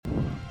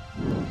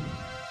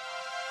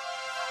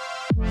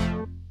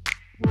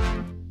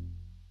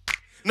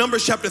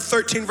Numbers chapter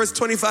 13, verse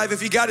 25.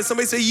 If you got it,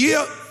 somebody say,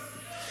 yeah.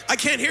 I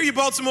can't hear you,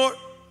 Baltimore.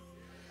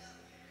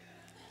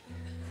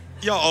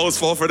 Y'all always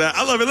fall for that.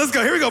 I love it. Let's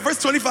go. Here we go.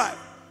 Verse 25.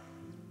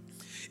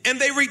 And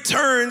they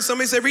returned,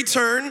 somebody say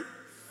return,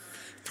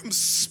 from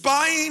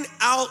spying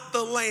out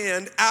the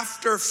land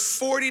after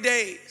 40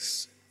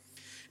 days.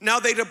 Now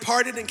they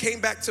departed and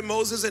came back to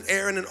Moses and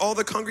Aaron and all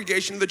the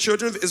congregation of the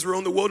children of Israel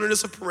in the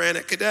wilderness of Paran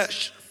at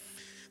Kadesh.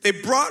 They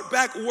brought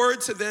back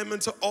word to them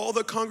and to all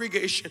the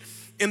congregation,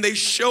 and they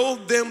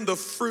showed them the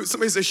fruit.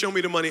 Somebody say, show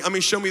me the money. I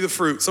mean, show me the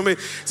fruit. Somebody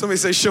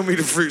say, show me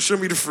the fruit, show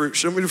me the fruit,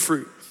 show me the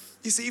fruit.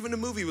 You see, even the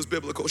movie was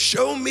biblical.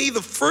 Show me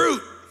the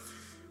fruit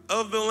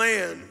of the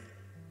land.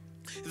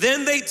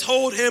 Then they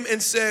told him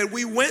and said,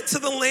 we went to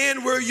the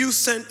land where you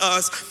sent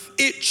us.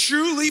 It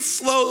truly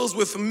flows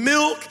with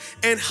milk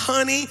and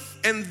honey,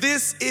 and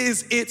this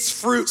is its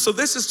fruit. So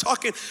this is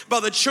talking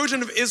about the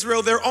children of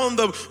Israel. They're on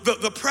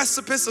the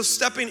precipice of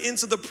stepping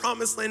into the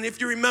promised land. If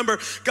you remember,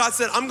 God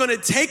said, I'm gonna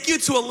take you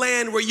to a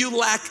land where you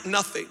lack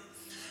nothing,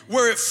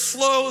 where it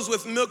flows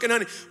with milk and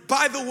honey.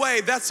 By the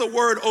way, that's a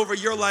word over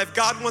your life.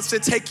 God wants to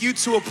take you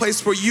to a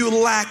place where you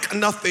lack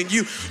nothing.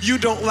 You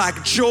don't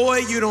lack joy,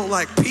 you don't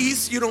lack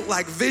peace, you don't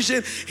lack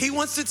vision. He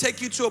wants to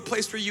take you to a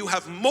place where you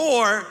have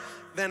more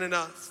than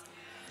enough.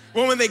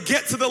 Well, when they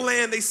get to the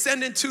land, they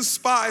send in 2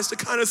 spies to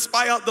kind of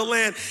spy out the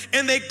land.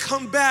 And they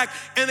come back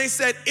and they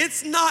said,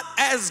 it's not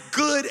as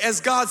good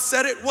as God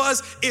said it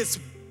was. It's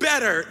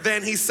better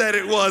than he said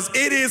it was.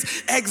 It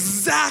is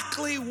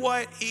exactly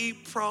what he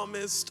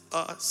promised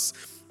us.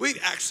 We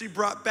actually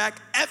brought back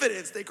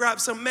evidence. They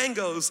grabbed some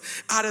mangoes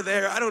out of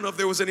there. I don't know if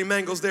there was any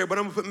mangoes there, but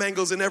I'm gonna put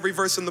mangoes in every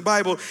verse in the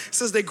Bible. It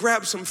says they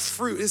grabbed some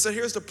fruit. It said,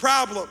 here's the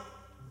problem.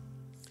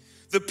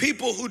 The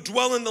people who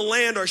dwell in the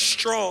land are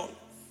strong.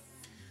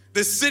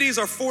 The cities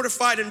are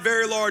fortified and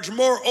very large.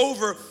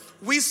 Moreover,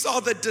 we saw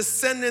the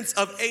descendants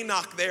of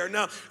Anak there.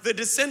 Now, the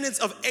descendants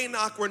of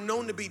Anak were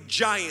known to be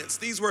giants.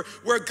 These were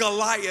where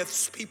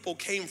Goliath's people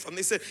came from.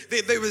 They said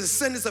they were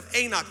descendants of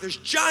Anak. There's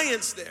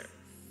giants there.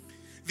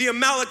 The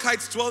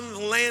Amalekites dwell in the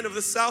land of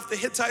the south. The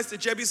Hittites, the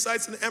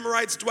Jebusites, and the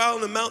Amorites dwell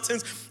in the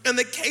mountains. And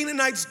the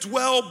Canaanites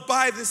dwell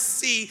by the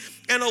sea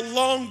and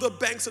along the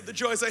banks of the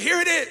Jordan. So here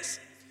it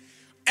is.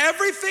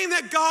 Everything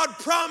that God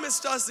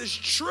promised us is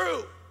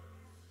true.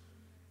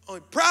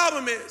 Only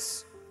problem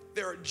is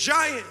there are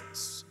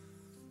giants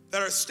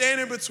that are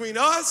standing between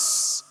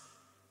us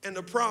and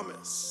the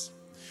promise.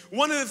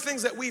 One of the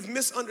things that we've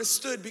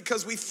misunderstood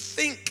because we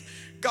think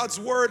God's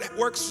word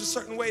works a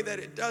certain way that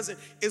it doesn't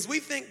is we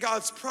think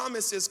God's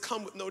promises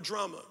come with no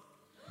drama.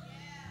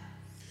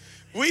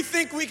 We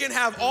think we can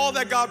have all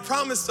that God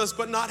promised us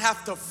but not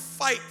have to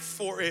fight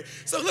for it.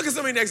 So look at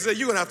somebody next to you.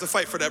 You're gonna have to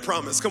fight for that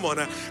promise. Come on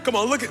now. Come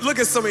on, look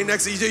at somebody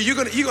next to you. You're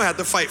gonna have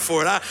to fight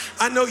for it.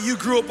 I know you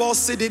grew up all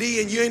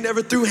city and you ain't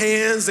never threw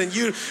hands and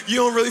you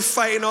don't really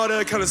fight and all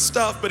that kind of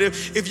stuff. But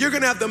if you're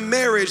gonna have the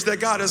marriage that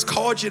God has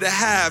called you to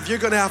have, you're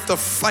gonna have to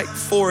fight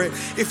for it.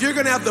 If you're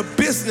gonna have the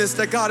business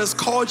that God has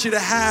called you to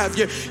have,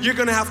 you're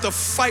gonna have to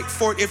fight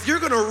for it. If you're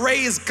gonna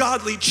raise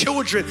godly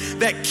children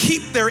that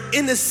keep their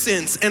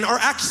innocence and are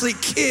actually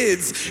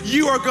kids,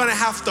 you are gonna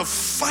have to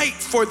fight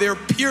for their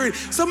purity.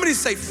 Somebody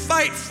say,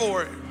 fight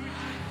for it.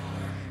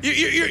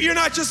 You're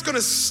not just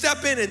gonna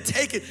step in and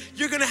take it.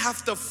 You're gonna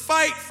have to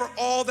fight for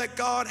all that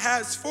God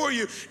has for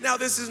you. Now,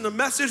 this isn't a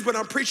message, but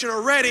I'm preaching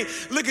already.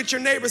 Look at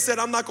your neighbor and say,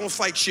 I'm not gonna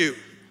fight you.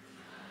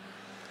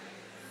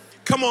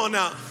 Come on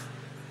now.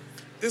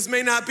 This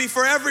may not be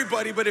for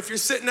everybody, but if you're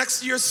sitting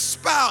next to your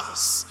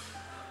spouse,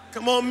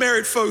 come on,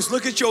 married folks,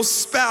 look at your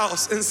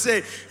spouse and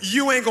say,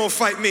 you ain't gonna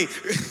fight me.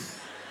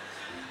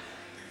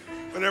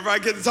 Whenever I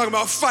get to talk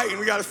about fighting,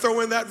 we got to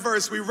throw in that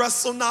verse. We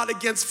wrestle not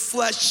against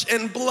flesh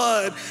and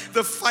blood.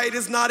 The fight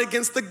is not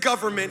against the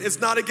government. It's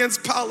not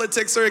against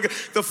politics.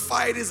 The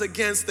fight is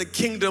against the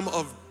kingdom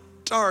of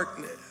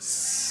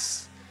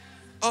darkness.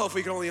 Oh, if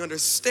we could only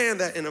understand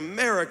that in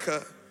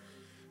America.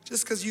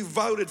 Just because you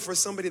voted for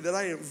somebody that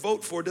I didn't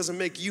vote for doesn't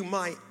make you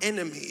my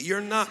enemy. You're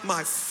not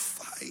my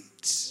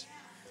fight.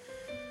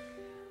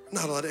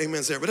 Not a lot of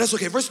amens there, but that's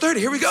okay. Verse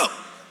 30, here we go.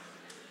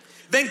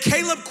 Then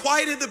Caleb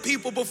quieted the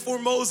people before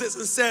Moses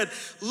and said,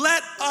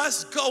 let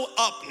us go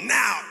up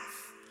now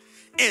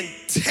and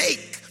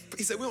take.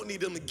 He said, we don't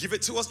need them to give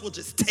it to us. We'll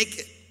just take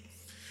it.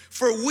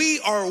 For we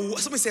are,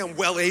 somebody say, I'm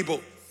well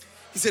able.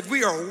 He said,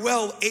 we are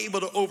well able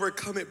to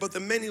overcome it. But the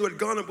men who had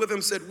gone up with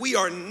him said, we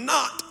are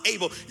not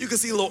able. You can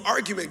see a little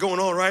argument going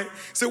on, right?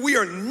 So we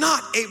are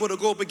not able to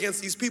go up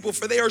against these people,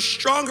 for they are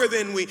stronger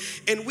than we.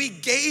 And we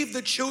gave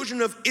the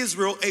children of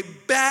Israel a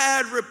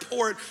bad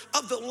report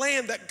of the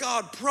land that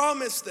God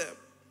promised them,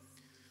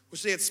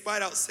 which they had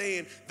spied out,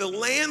 saying, the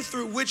land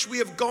through which we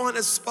have gone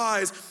as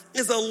spies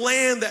is a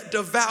land that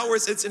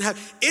devours its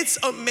inhabitants. It's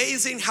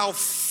amazing how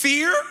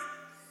fear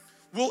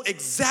will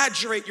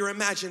exaggerate your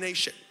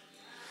imagination.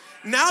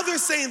 Now they're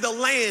saying the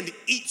land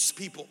eats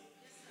people.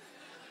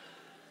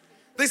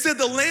 They said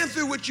the land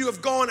through which you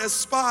have gone as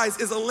spies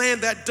is a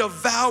land that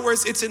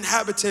devours its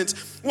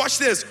inhabitants. Watch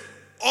this.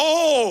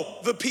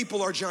 All the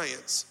people are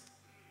giants.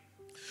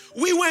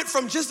 We went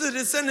from just the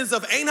descendants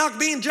of Enoch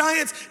being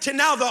giants to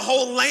now the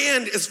whole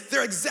land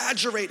they're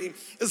exaggerating,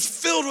 is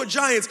filled with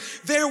giants.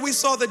 There we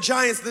saw the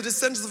giants, the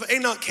descendants of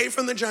Enoch came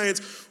from the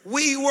giants.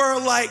 We were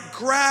like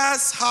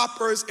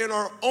grasshoppers in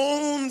our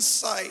own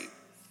sight.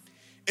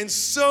 And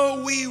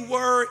so we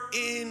were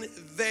in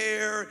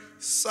their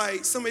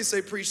sight. Somebody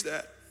say, preach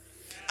that.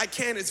 I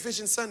can't, it's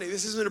Vision Sunday.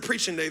 This isn't a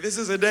preaching day. This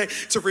is a day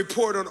to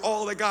report on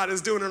all that God is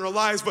doing in our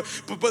lives.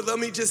 But let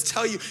me just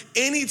tell you,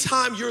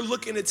 anytime you're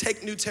looking to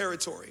take new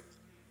territory,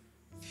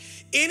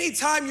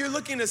 anytime you're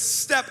looking to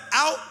step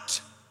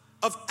out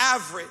of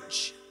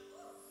average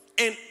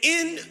and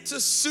into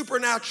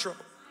supernatural,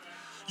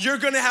 you're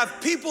gonna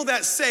have people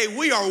that say,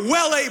 we are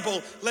well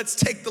able, let's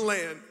take the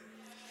land.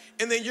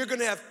 And then you're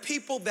gonna have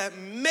people that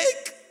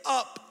make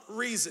up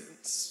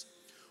reasons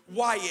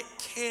why it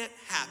can't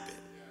happen.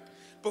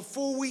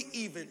 Before we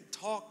even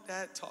talk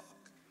that talk,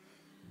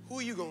 who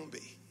are you gonna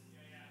be?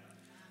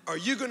 Are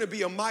you gonna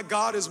be a my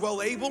God is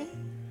well able?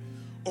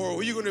 Or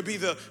are you gonna be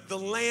the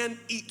land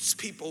eats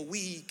people,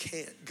 we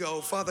can't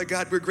go? Father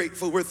God, we're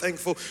grateful, we're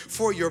thankful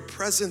for your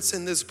presence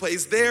in this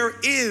place. There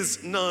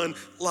is none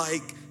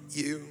like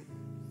you.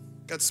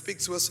 God, speak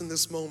to us in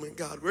this moment,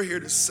 God. We're here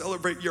to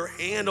celebrate your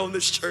hand on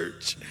this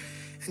church.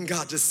 And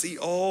God, to see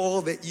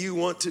all that you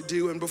want to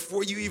do. And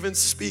before you even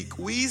speak,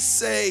 we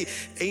say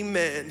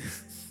amen.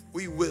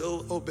 We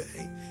will obey.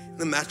 In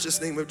the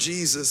matchless name of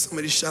Jesus,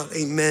 somebody shout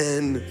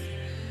amen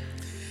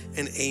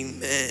and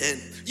amen.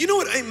 You know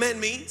what amen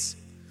means?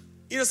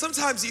 You know,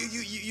 sometimes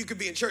you could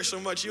be in church so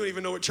much, you don't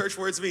even know what church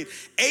words mean.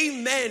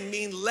 Amen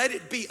mean let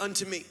it be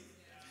unto me.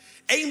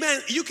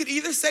 Amen, you could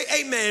either say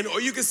amen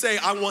or you could say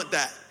I want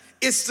that.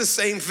 It's the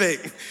same thing.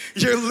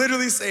 You're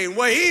literally saying,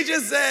 what he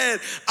just said,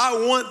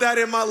 I want that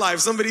in my life.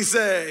 Somebody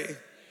say,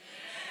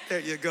 there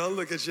you go.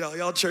 Look at y'all.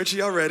 Y'all churchy,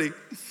 y'all ready?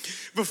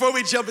 Before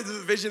we jump into the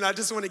vision, I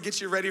just want to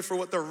get you ready for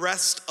what the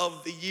rest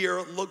of the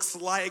year looks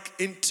like.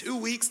 In 2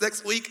 weeks,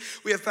 next week,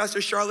 we have Pastor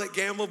Charlotte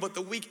Gamble, but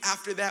the week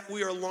after that,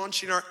 we are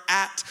launching our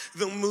At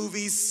the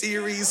Movies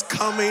series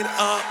coming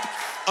up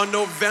on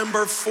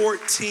November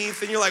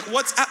 14th. And you're like,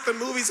 what's At the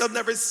Movies? I've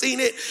never seen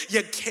it.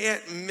 You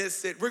can't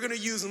miss it. We're going to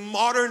use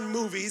modern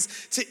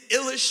movies to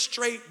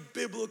illustrate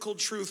biblical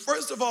truth.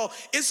 First of all,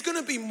 it's going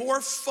to be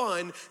more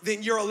fun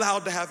than you're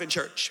allowed to have in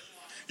church.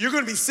 You're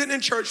going to be sitting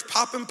in church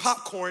popping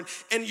popcorn,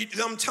 and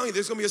I'm telling you,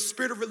 there's going to be a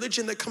spirit of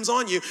religion that comes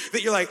on you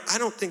that you're like, I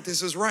don't think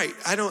this is right.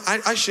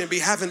 I shouldn't be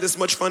having this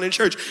much fun in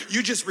church.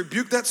 You just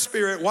rebuke that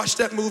spirit, watch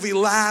that movie,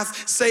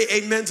 laugh, say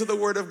amen to the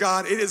word of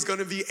God. It is going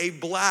to be a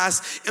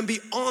blast. And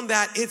beyond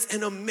that, it's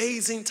an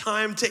amazing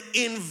time to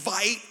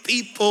invite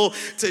people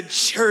to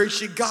church.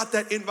 You got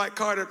that invite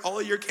card at all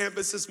of your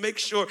campuses. Make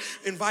sure,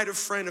 invite a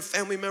friend, a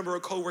family member,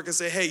 a coworker,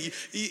 say, hey,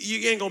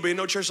 you ain't going to be in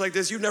no church like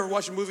this. You've never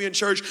watched a movie in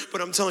church,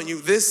 but I'm telling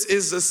you, this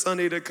is the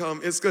Sunday to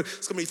come. It's going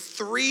to be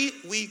 3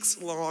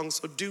 weeks long,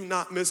 so do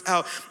not miss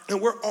out.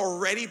 And we're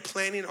already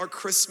planning our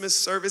Christmas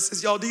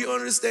services. Y'all, do you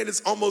understand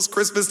it's almost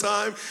Christmas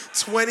time?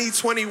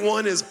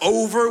 2021 is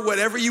over.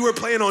 Whatever you were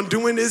planning on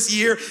doing this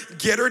year,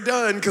 get her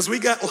done, because we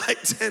got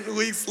like 10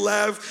 weeks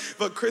left.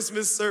 But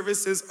Christmas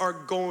services are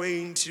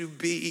going to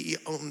be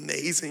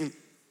amazing.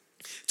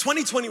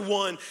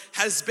 2021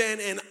 has been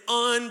an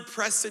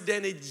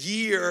unprecedented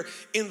year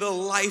in the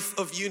life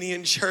of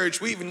Union Church.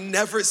 We've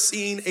never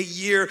seen a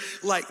year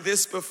like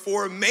this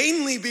before,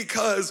 mainly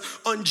because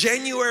on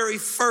January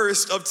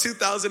 1st of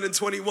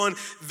 2021,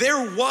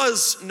 there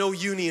was no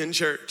Union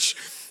Church.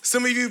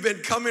 Some of you have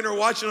been coming or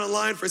watching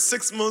online for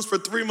 6 months, for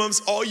 3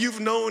 months. All you've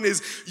known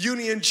is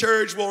Union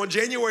Church. Well, on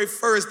January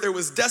 1st, there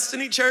was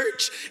Destiny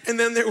Church, and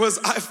then there was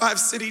I-5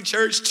 City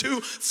Church,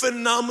 2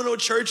 phenomenal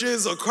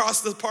churches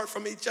across the park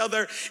from each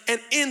other. And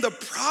in the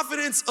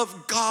providence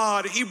of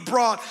God, he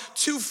brought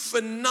 2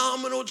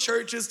 phenomenal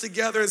churches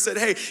together and said,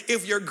 hey,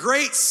 if you're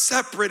great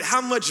separate,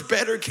 how much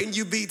better can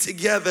you be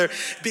together?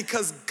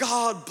 Because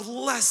God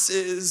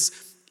blesses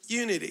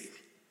unity.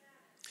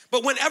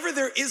 But whenever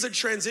there is a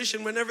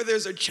transition, whenever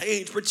there's a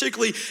change,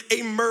 particularly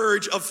a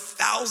merge of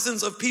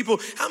thousands of people,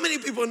 how many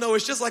people know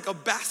it's just like a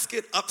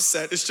basket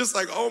upset? It's just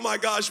like, oh my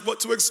gosh, what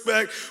to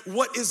expect?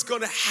 What is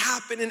going to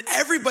happen? And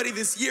everybody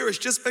this year has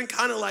just been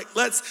kind of like,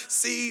 let's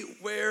see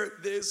where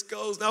this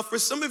goes. Now, for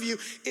some of you,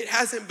 it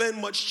hasn't been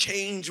much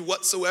change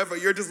whatsoever.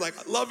 You're just like,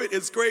 I love it.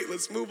 It's great.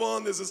 Let's move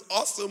on. This is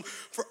awesome.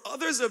 For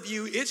others of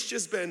you, it's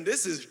just been,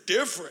 this is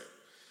different.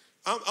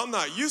 I'm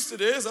not used to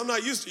this. I'm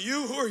not used to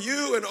you. Who are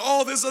you? And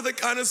all this other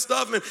kind of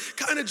stuff. And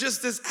kind of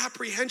just this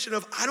apprehension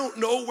of, I don't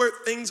know where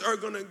things are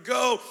going to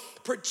go,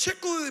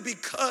 particularly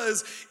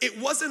because it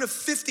wasn't a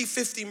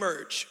 50-50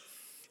 merge.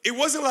 It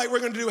wasn't like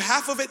we're going to do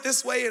half of it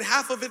this way and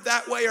half of it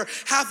that way, or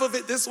half of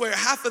it this way or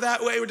half of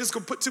that way. We're just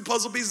going to put 2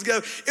 puzzle pieces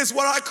together. It's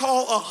what I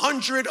call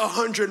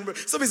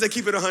 100-100. Somebody say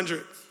keep it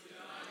 100.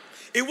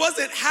 It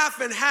wasn't half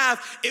and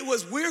half. It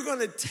was, we're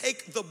gonna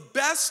take the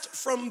best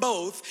from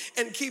both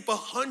and keep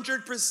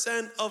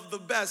 100% of the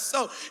best.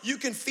 So you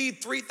can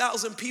feed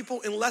 3,000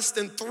 people in less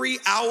than 3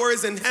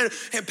 hours and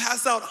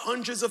pass out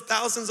hundreds of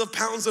thousands of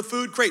pounds of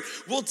food. Great,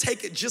 we'll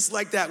take it just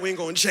like that. We ain't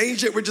gonna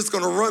change it. We're just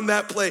gonna run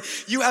that play.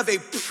 You have a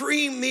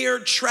premier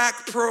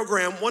track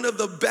program, one of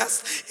the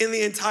best in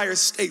the entire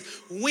state.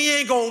 We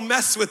ain't gonna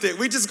mess with it.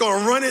 We just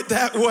gonna run it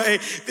that way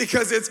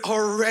because it's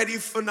already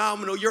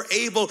phenomenal. You're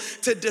able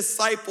to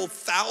disciple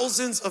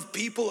thousands of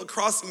people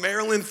across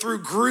Maryland through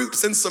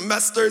groups and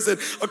semesters and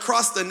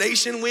across the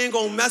nation. We ain't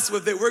gonna mess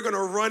with it. We're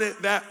gonna run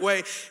it that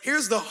way.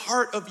 Here's the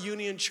heart of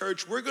Union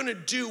Church. We're gonna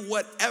do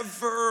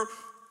whatever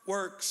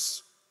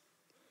works.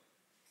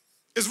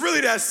 It's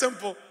really that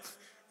simple.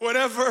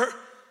 Whatever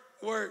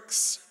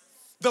works.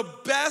 The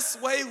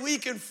best way we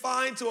can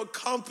find to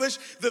accomplish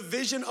the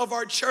vision of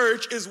our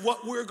church is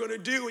what we're gonna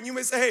do. And you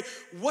may say, hey,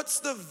 what's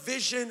the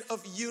vision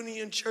of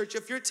Union Church?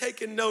 If you're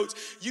taking notes,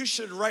 you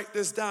should write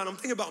this down. I'm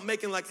thinking about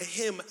making like a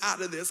hymn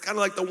out of this, kind of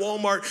like the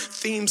Walmart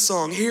theme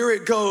song. Here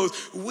it goes.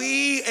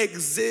 We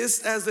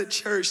exist as a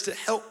church to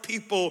help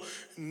people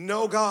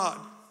know God,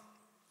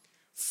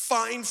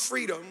 find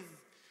freedom,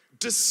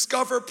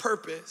 discover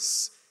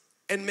purpose,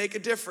 and make a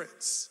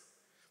difference.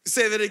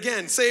 Say that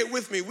again. Say it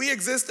with me. We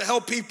exist to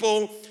help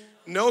people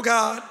know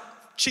God,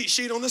 cheat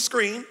sheet on the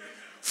screen,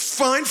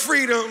 find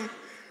freedom,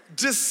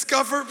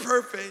 discover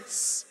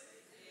purpose,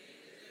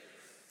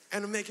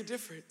 and to make a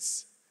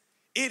difference.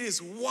 It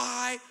is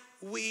why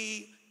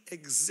we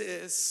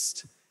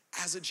exist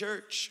as a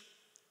church.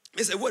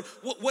 They say,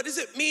 what does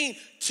it mean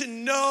to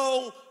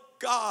know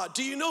God?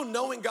 Do you know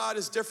knowing God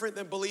is different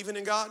than believing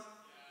in God?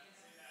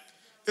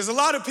 There's a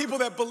lot of people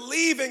that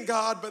believe in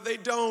God, but they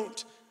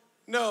don't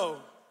know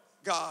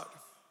God.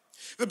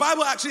 The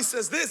Bible actually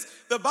says this.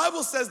 The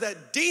Bible says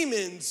that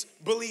demons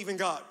believe in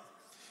God.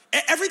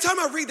 Every time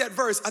I read that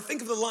verse, I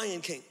think of the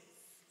Lion King.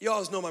 You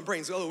always know my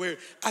brain's a little weird.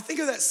 I think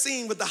of that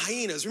scene with the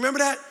hyenas. Remember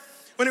that?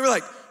 When they were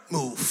like,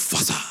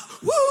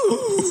 Mufasa,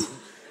 woo!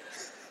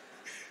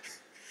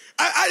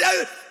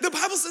 The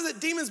Bible says that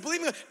demons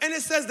believe in God, and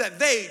it says that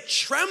they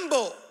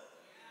tremble.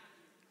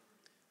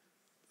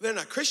 They're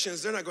not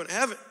Christians. They're not going to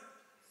heaven.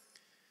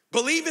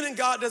 Believing in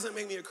God doesn't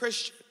make me a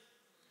Christian.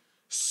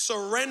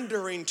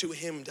 Surrendering to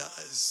him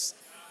does.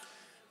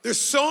 There's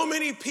so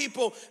many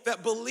people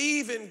that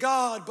believe in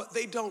God, but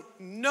they don't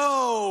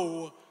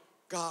know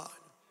God.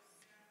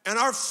 And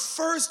our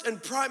first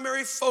and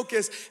primary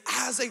focus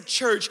as a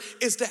church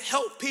is to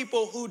help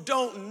people who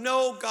don't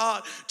know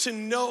God to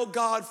know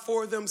God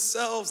for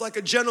themselves. Like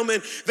a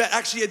gentleman that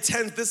actually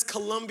attends this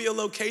Columbia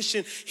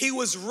location. He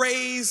was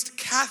raised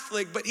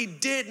Catholic, but he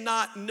did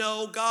not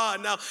know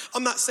God. Now,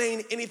 I'm not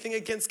saying anything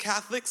against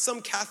Catholics.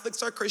 Some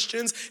Catholics are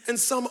Christians and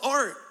some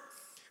aren't.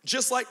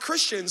 Just like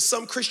Christians,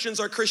 some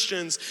Christians are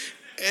Christians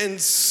and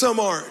some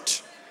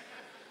aren't.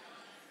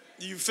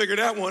 You figured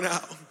that one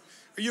out.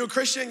 Are you a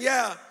Christian?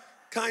 Yeah.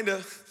 Kind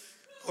of,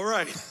 all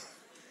right.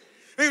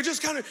 Maybe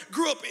just kind of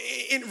grew up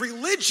in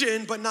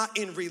religion, but not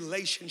in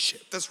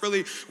relationship. That's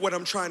really what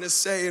I'm trying to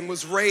say, and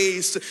was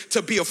raised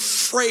to be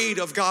afraid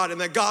of God, and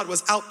that God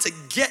was out to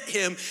get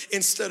him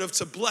instead of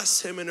to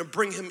bless him and to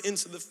bring him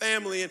into the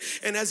family.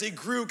 And as he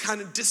grew kind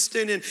of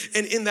distant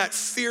and in that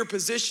fear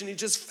position, he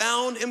just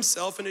found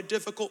himself in a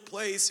difficult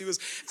place. He was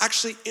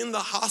actually in the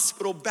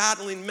hospital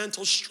battling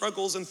mental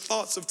struggles and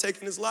thoughts of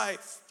taking his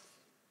life.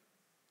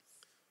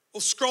 Well,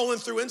 scrolling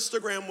through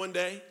Instagram one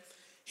day,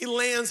 he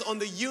lands on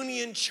the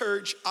Union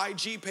Church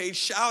IG page.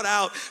 Shout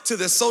out to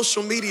the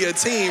social media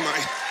team.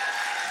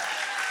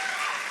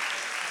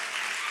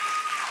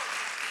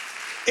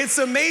 It's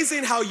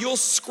amazing how you'll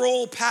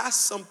scroll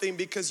past something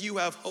because you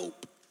have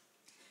hope.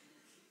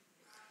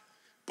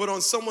 But on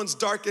someone's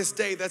darkest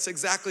day, that's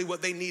exactly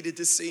what they needed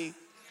to see.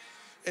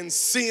 And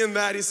seeing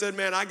that, he said,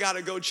 man, I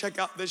gotta go check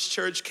out this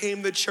church.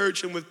 Came to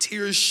church and with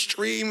tears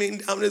streaming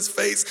down his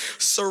face,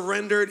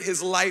 surrendered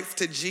his life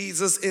to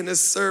Jesus in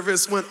his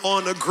service, went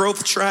on a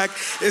growth track,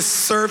 is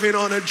serving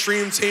on a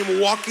dream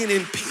team, walking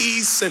in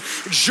peace and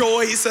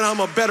joy. He said, I'm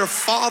a better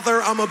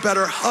father, I'm a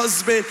better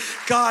husband.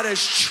 God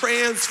has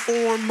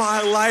transformed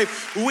my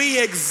life.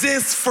 We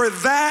exist for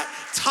that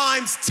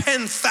times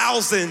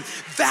 10,000.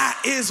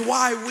 That is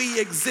why we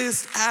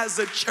exist as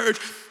a church.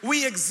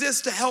 We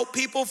exist to help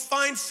people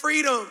find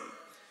freedom.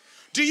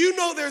 Do you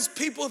know there's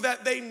people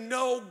that they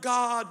know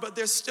God, but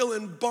they're still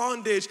in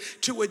bondage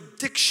to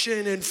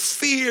addiction and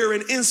fear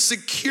and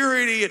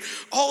insecurity and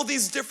all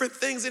these different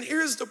things? And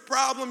here's the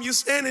problem. You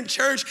stand in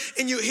church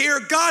and you hear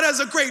God has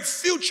a great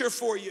future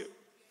for you.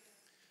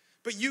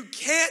 But you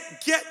can't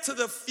get to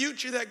the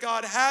future that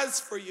God has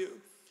for you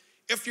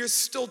if you're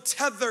still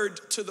tethered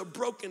to the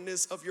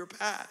brokenness of your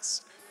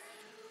past.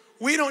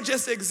 We don't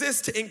just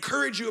exist to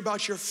encourage you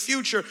about your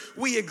future.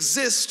 We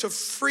exist to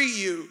free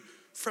you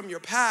from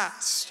your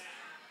past.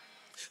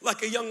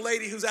 Like a young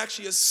lady who's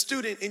actually a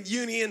student in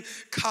Union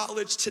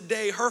College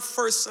today, her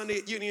first Sunday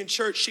at Union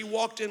Church, she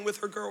walked in with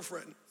her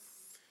girlfriend.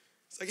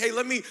 Like, hey,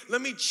 let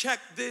me check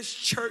this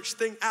church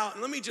thing out.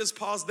 And let me just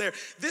pause there.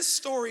 This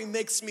story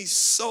makes me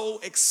so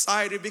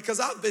excited because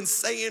I've been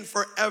saying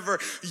forever,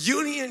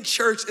 Union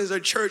Church is a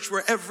church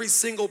where every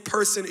single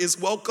person is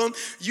welcome.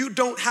 You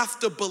don't have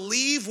to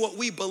believe what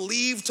we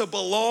believe to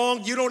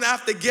belong. You don't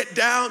have to get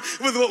down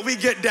with what we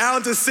get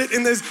down to sit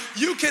in this.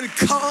 You can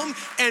come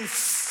and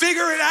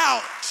figure it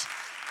out.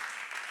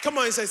 Come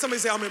on, somebody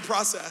say, I'm in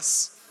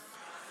process.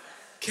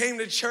 Came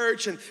to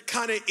church and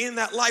kind of in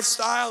that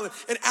lifestyle.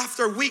 And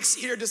after weeks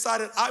here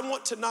decided I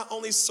want to not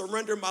only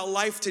surrender my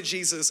life to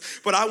Jesus,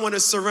 but I want to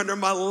surrender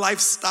my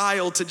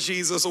lifestyle to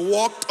Jesus.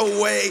 Walked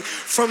away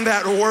from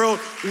that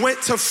world,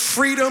 went to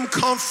Freedom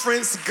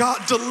Conference,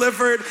 got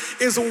delivered,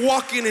 is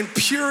walking in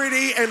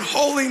purity and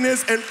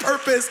holiness and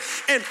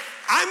purpose. And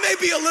I may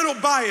be a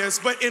little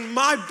biased, but in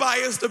my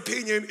biased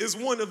opinion is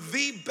one of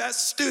the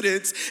best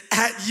students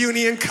at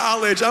Union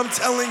College. I'm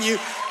telling you,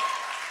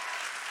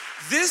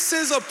 this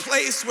is a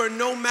place where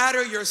no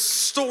matter your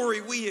story,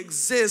 we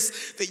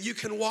exist that you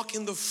can walk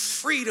in the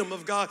freedom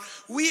of God.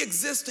 We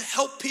exist to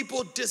help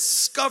people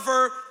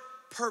discover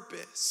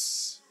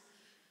purpose.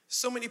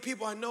 So many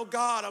people, I know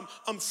God,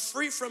 I'm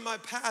free from my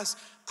past.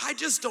 I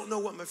just don't know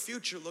what my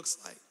future looks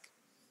like.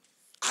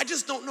 I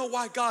just don't know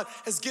why God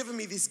has given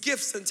me these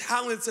gifts and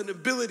talents and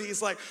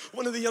abilities. Like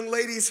one of the young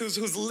ladies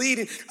who's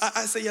leading,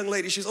 I say young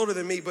lady, she's older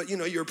than me, but you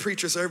know, you're a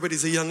preacher, so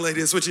everybody's a young lady,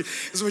 is what you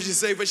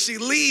say. But she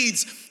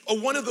leads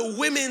one of the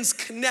Women's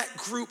Connect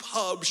group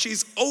hubs.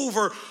 She's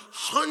over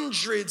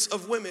hundreds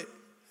of women.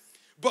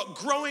 But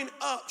growing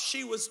up,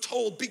 she was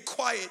told, be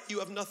quiet, you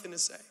have nothing to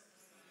say.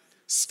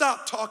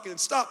 Stop talking,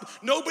 stop.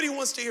 Nobody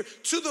wants to hear.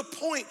 To the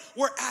point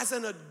where as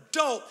an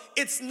adult,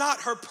 it's not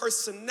her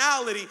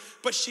personality,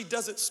 but she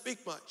doesn't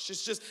speak much.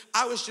 It's just,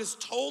 I was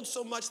just told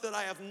so much that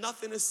I have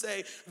nothing to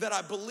say that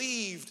I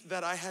believed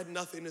that I had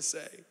nothing to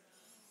say.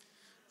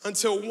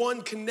 Until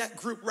one Connect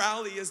group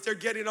rally, as they're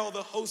getting all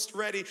the hosts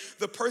ready,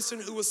 the person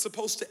who was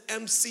supposed to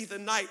MC the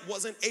night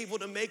wasn't able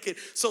to make it.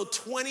 So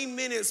 20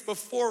 minutes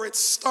before it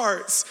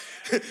starts,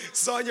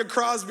 Sonia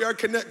Crosby, our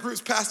Connect group's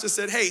pastor,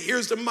 said, hey,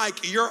 here's the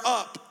mic, you're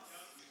up.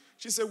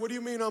 She said, what do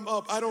you mean I'm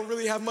up? I don't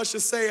really have much to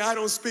say. I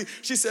don't speak.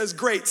 She says,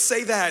 great,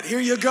 say that. Here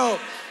you go.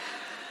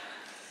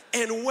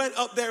 And went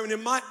up there and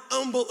in my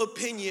humble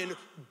opinion,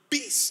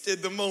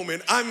 beasted the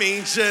moment. I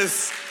mean,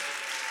 just,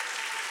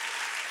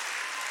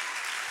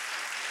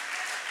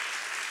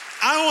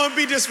 I don't want to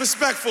be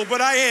disrespectful,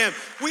 but I am.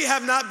 We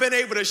have not been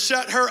able to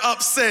shut her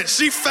up since.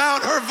 She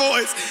found her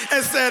voice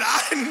and said,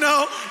 I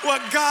know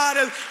what God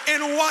is.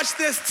 And watch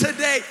this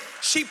today.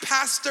 She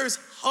pastors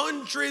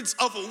hundreds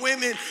of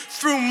women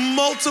through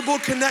multiple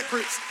Connect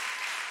groups.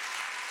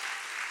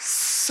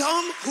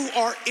 Some who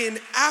are in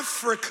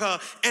Africa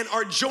and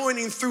are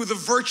joining through the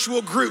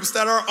virtual groups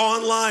that are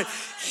online.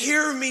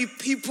 Hear me,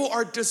 people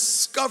are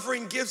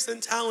discovering gifts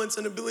and talents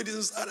and abilities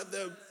inside of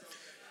them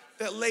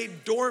that lay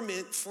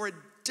dormant for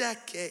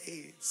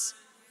decades.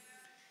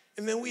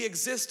 And then we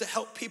exist to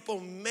help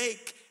people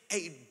make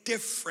a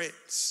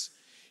difference.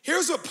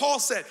 Here's what Paul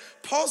said.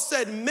 Paul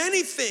said,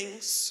 many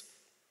things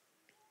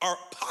are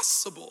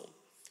possible,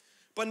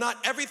 but not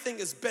everything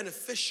is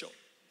beneficial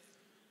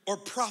or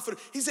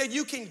profitable. He said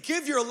you can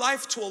give your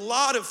life to a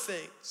lot of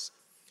things,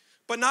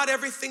 but not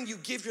everything you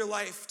give your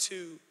life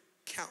to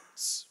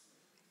counts.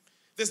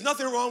 There's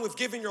nothing wrong with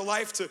giving your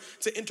life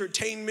to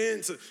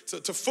entertainment,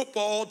 to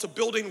football, to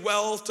building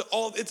wealth, to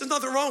all. There's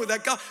nothing wrong with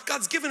that.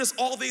 God's given us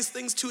all these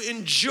things to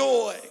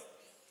enjoy,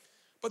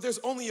 but there's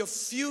only a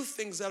few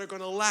things that are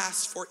going to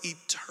last for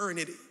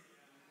eternity.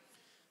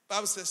 The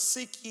Bible says,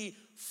 seek ye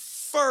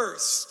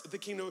first the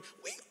kingdom.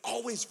 We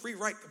always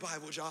rewrite the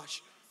Bible,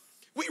 Josh.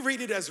 We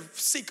read it as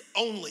seek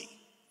only.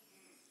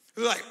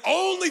 Like,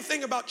 only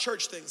think about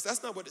church things.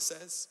 That's not what it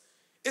says.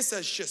 It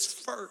says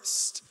just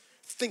first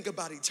think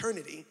about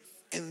eternity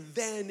and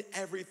then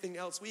everything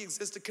else. We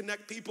exist to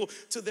connect people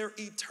to their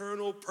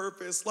eternal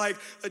purpose. Like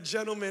a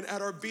gentleman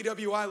at our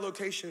BWI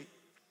location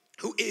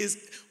who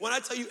is, when I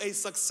tell you a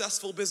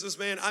successful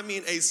businessman, I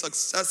mean a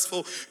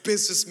successful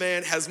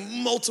businessman, has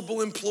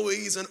multiple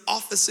employees and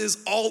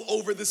offices all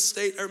over the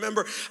state. I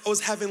remember I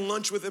was having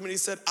lunch with him and he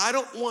said, I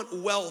don't want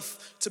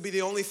wealth to be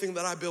the only thing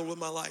that I build with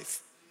my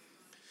life.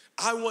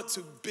 I want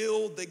to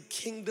build the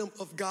kingdom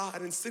of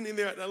God. And sitting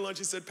there at that lunch,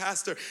 he said,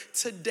 Pastor,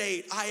 to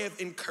date, I have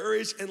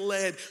encouraged and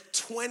led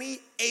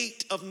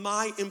 28 of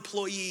my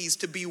employees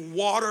to be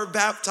water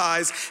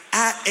baptized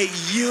at a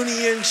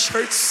Union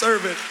Church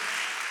service.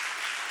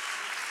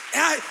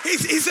 And he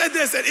said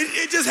this, and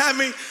it just had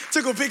me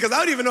tickle pink because I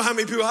don't even know how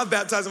many people I've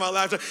baptized in my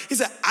lifetime. He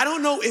said, I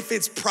don't know if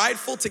it's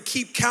prideful to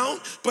keep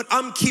count, but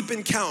I'm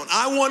keeping count.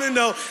 I want to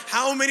know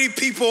how many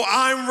people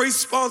I'm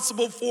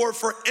responsible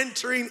for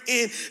entering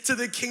into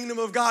the kingdom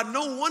of God.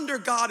 No wonder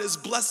God is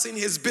blessing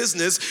his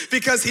business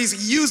because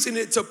he's using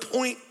it to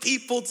point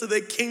people to the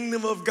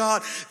kingdom of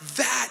God.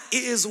 That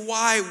is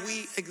why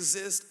we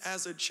exist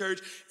as a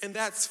church. And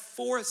that's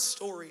 4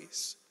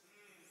 stories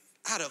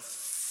out of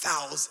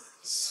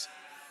thousands.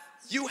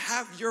 You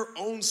have your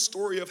own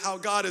story of how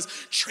God has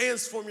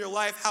transformed your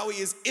life, how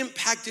he has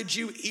impacted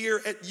you here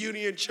at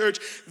Union Church.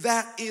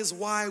 That is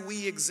why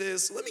we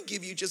exist. Let me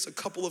give you just a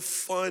couple of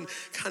fun,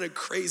 kind of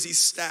crazy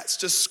stats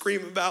to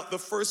scream about. The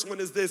first one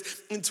is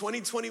this. In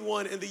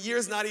 2021, and the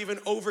year's not even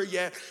over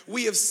yet,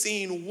 we have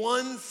seen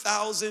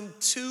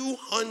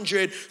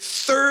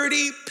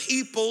 1,230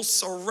 people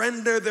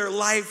surrender their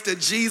life to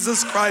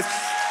Jesus Christ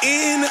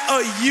in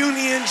a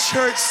Union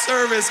Church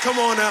service. Come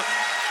on now.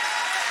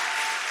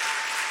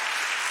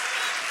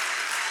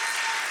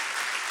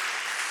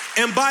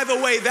 And by the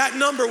way, that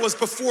number was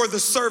before the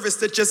service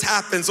that just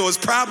happened, so it's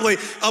probably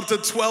up to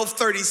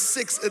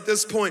 1,236 at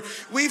this point.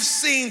 We've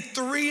seen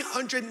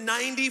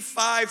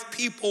 395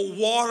 people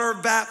water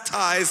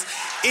baptized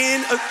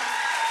in a...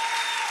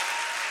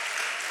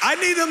 I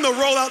need them to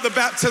roll out the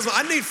baptism.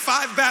 I need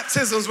 5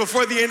 baptisms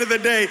before the end of the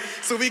day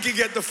so we can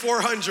get to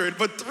 400.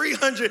 But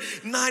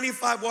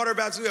 395 water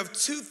baptisms. We have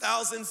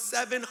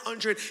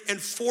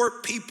 2,704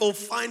 people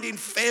finding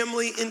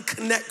family in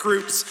connect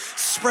groups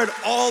spread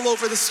all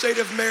over the state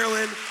of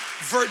Maryland,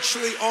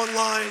 virtually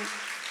online.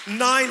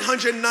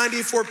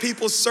 994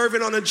 people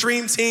serving on a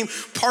dream team,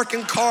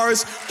 parking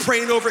cars,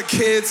 praying over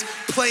kids,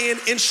 playing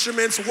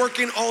instruments,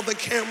 working all the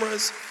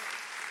cameras.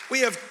 We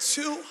have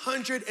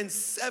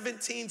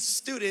 217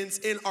 students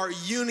in our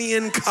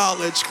Union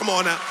College. Come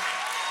on now.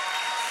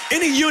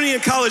 Any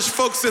Union College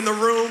folks in the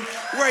room?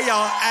 Where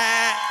y'all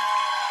at?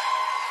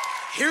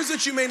 Here's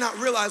what you may not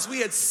realize.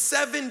 We had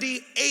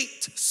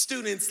 78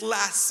 students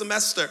last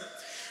semester.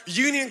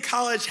 Union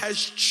College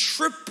has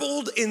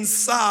tripled in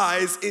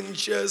size in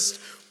just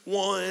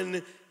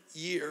 1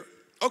 year.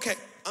 Okay,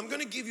 I'm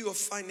gonna give you a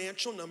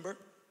financial number.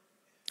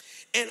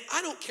 And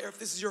I don't care if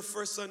this is your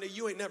first Sunday,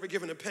 you ain't never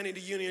given a penny to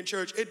Union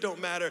Church, it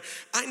don't matter.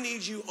 I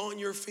need you on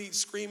your feet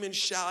screaming,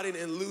 shouting,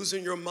 and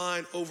losing your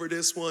mind over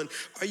this one.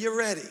 Are you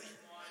ready?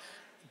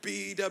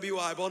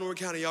 BWI, Baltimore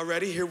County, y'all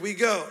ready? Here we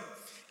go.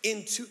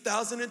 In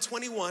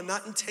 2021,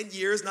 not in 10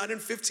 years, not in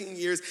 15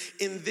 years,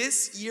 in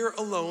this year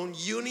alone,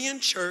 Union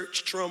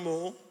Church, drum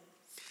roll.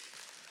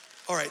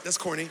 All right, that's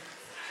corny.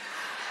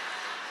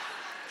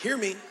 Hear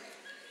me,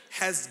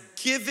 has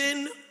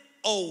given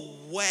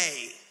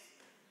away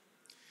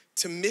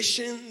to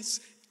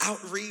missions,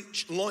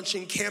 outreach,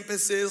 launching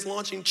campuses,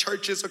 launching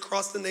churches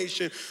across the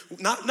nation.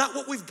 Not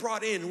what we've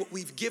brought in, what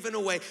we've given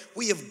away.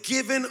 We have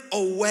given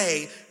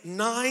away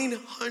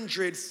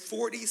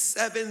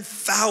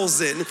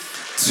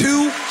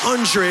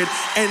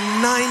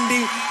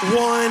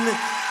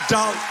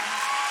 $947,291.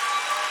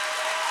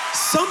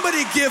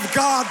 Somebody give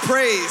God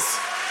praise.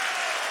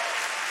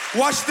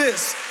 Watch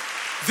this.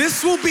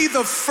 This will be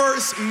the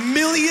first $1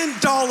 million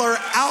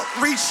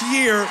outreach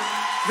year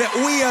that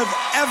we have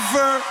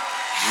ever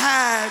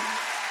had.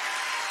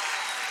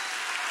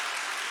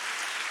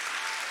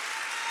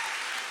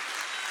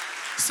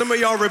 Some of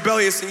y'all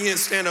rebellious and you didn't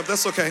stand up.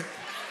 That's okay.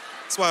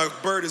 That's why a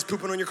bird is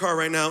pooping on your car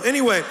right now.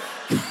 Anyway.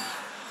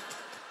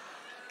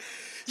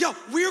 Yo,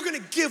 we are gonna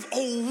give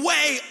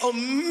away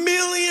 $1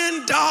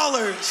 million.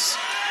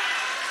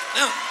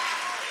 Now,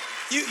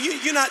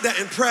 you're not that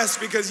impressed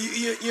because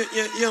you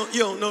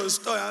don't know the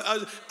story.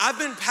 I've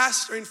been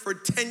pastoring for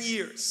 10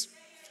 years.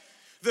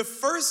 The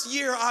first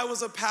year I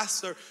was a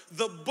pastor,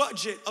 the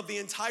budget of the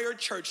entire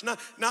church, not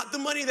the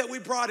money that we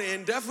brought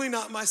in, definitely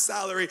not my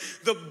salary,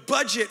 the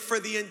budget for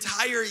the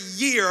entire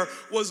year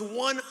was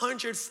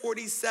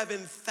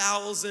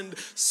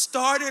 $147,000.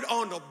 Started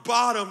on the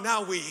bottom,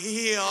 now we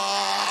here.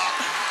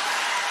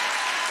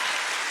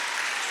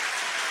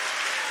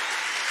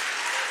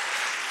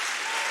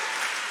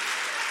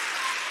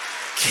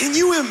 Can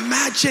you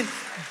imagine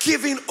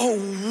giving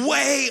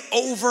away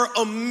over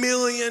 $1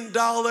 million?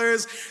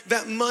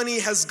 That money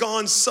has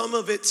gone, some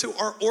of it, to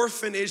our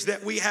orphanage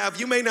that we have.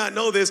 You may not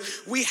know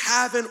this. We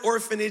have an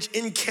orphanage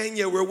in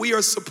Kenya where we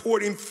are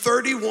supporting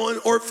 31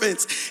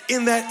 orphans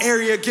in that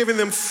area, giving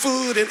them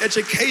food and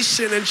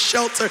education and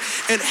shelter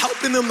and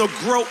helping them to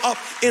grow up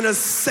in a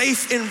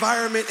safe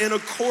environment and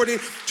according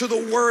to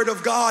the word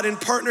of God. In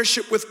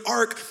partnership with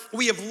ARC,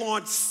 we have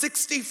launched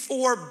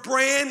 64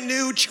 brand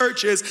new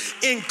churches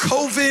in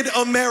COVID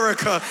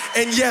America.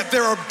 And yet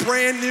there are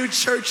brand new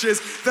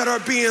churches that are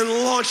being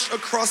launched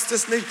across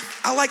this nation.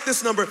 I like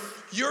this number.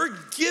 Your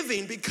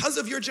giving, because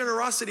of your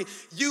generosity,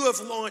 you have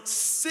launched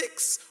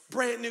 6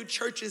 brand new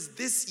churches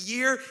this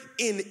year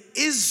in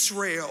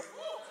Israel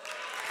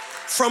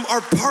from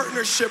our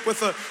partnership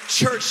with a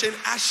church in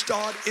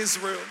Ashdod,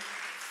 Israel.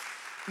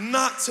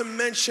 Not to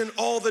mention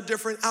all the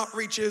different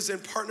outreaches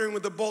and partnering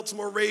with the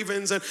Baltimore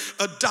Ravens and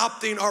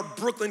adopting our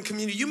Brooklyn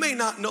community. You may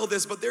not know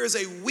this, but there is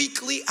a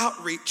weekly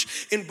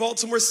outreach in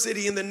Baltimore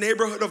City in the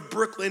neighborhood of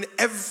Brooklyn.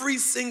 Every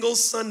single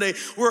Sunday,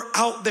 we're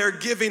out there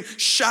giving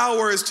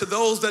showers to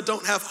those that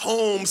don't have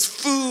homes,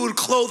 food,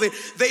 clothing.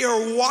 They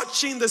are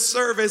watching the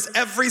service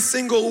every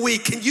single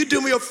week. Can you do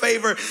me a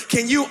favor?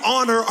 Can you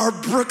honor our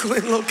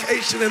Brooklyn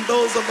location and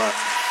those of us?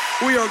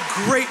 We are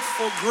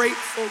grateful,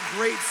 grateful,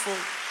 grateful.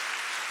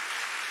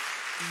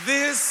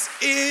 This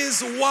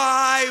is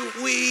why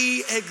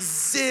we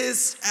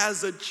exist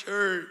as a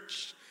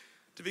church,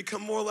 to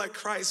become more like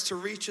Christ, to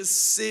reach a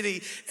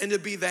city, and to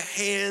be the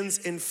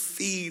hands and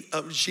feet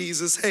of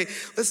Jesus. Hey,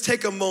 let's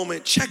take a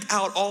moment, check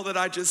out all that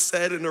I just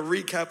said in a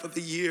recap of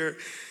the year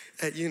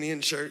at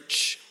Union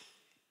Church.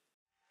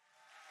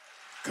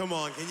 Come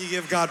on, can you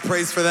give God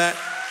praise for that?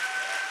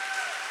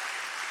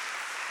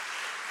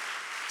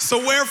 So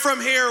where from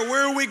here?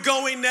 Where are we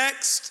going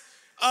next?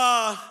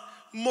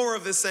 More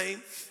of the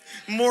same.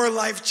 More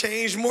life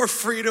change, more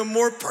freedom,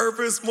 more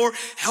purpose, more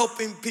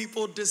helping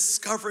people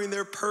discovering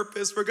their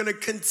purpose. We're gonna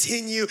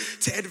continue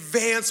to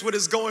advance what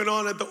is going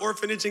on at the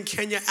orphanage in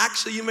Kenya.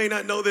 Actually, you may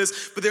not know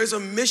this, but there's a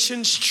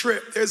missions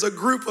trip. There's a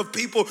group of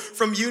people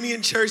from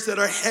Union Church that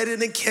are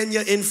headed to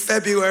Kenya in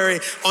February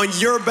on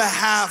your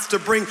behalf to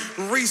bring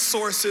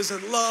resources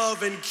and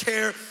love and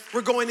care.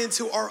 We're going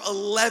into our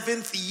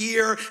 11th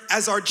year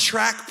as our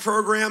track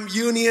program,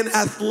 Union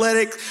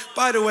Athletic.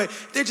 By the way,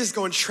 they're just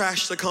going to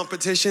trash the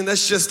competition.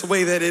 That's just the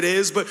way that it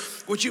is. But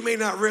what you may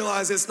not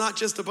realize, it's not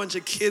just a bunch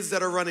of kids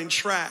that are running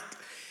track.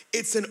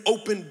 It's an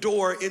open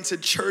door into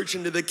church,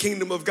 into the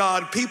kingdom of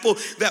God. People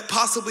that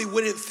possibly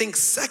wouldn't think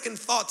second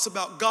thoughts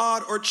about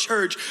God or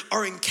church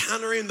are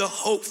encountering the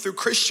hope through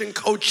Christian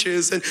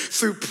coaches and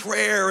through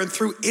prayer and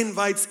through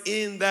invites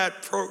in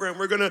that program.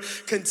 We're gonna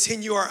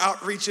continue our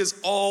outreaches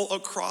all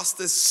across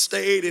this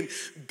state and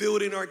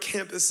building our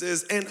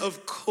campuses. And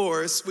of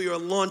course, we are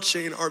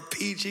launching our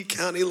PG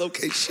County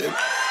location.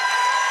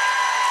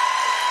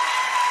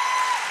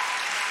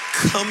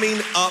 Coming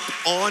up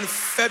on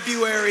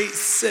February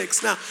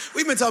 6th. Now,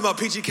 we've been talking about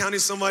PG County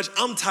so much,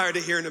 I'm tired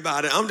of hearing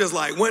about it. I'm just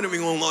like, when are we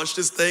gonna launch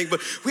this thing?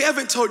 But we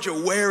haven't told you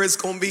where it's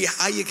gonna be,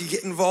 how you can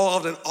get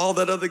involved, and all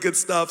that other good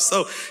stuff.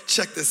 So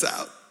check this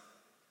out.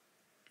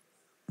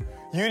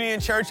 Union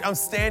Church, I'm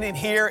standing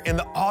here in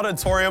the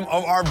auditorium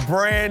of our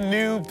brand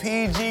new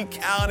PG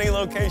County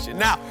location.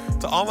 Now,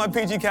 to all my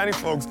PG County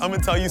folks, I'm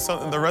gonna tell you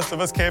something the rest of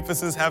us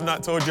campuses have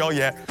not told y'all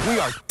yet. We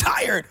are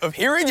tired of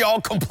hearing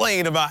y'all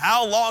complain about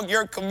how long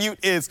your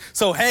commute is.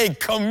 So hey,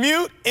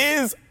 commute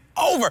is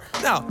over.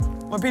 Now,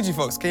 my PG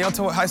folks, can y'all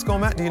tell what high school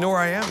I'm at? Do you know where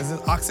I am? Is it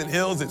Oxon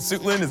Hill? Is it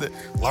Suitland? Is it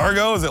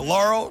Largo? Is it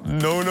Laurel?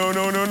 No.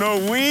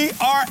 We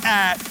are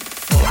at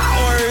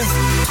Flowers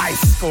High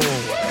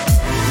School.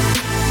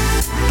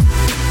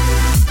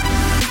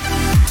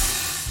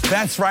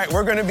 That's right,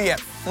 we're gonna be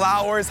at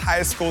Flowers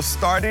High School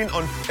starting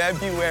on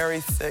February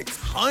 6th.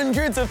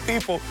 Hundreds of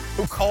people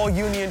who call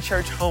Union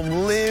Church home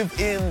live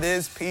in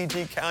this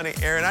PG County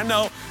area. And I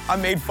know I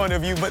made fun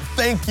of you, but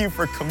thank you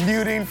for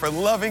commuting, for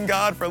loving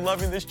God, for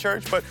loving this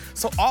church. But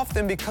so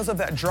often because of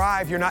that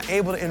drive, you're not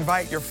able to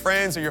invite your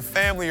friends or your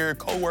family or your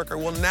coworker.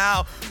 Well,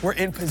 now we're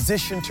in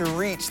position to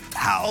reach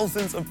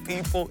thousands of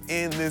people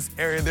in this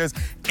area. There's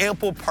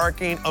ample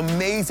parking,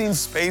 amazing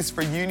space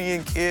for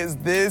Union kids.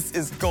 This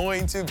is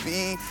going to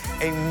be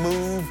a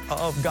move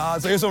of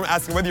God. So here's what I'm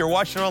asking, whether you're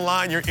watching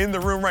online, you're in the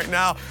room right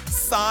now,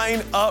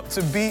 sign up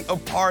to be a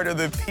part of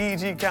the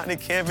PG County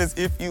campus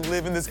if you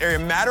live in this area.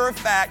 Matter of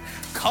fact,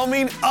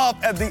 coming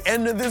up at the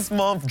end of this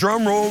month,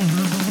 drum roll,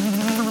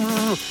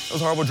 that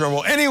was a horrible drum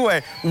roll.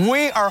 Anyway,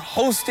 we are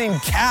hosting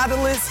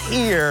Catalyst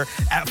here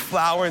at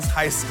Flowers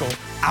High School.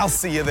 I'll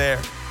see you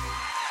there.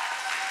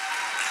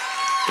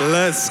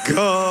 Let's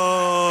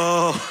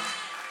go.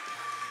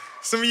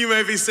 Some of you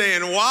may be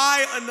saying,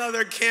 why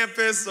another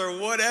campus or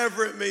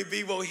whatever it may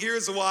be? Well,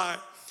 here's why.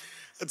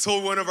 I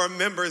told one of our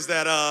members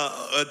that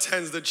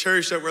attends the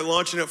church that we're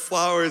launching at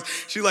Flowers,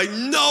 she's like,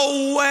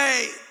 no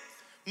way.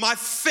 My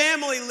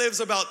family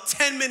lives about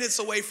 10 minutes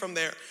away from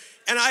there,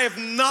 and I have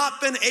not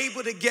been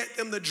able to get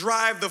them to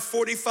drive the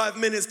 45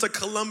 minutes to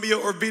Columbia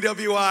or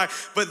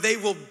BWI, but they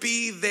will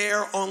be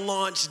there on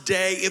launch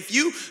day. If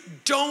you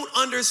don't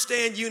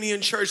understand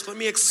Union Church, let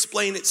me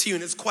explain it to you,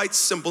 and it's quite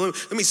simple.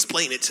 Let me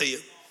explain it to you.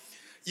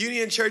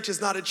 Union Church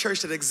is not a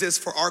church that exists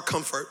for our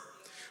comfort,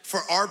 for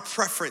our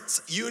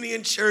preference.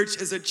 Union Church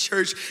is a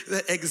church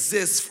that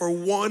exists for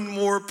one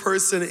more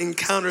person to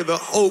encounter the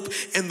hope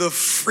and the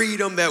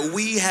freedom that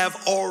we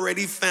have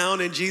already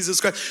found in Jesus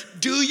Christ.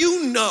 Do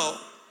you know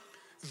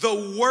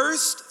the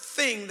worst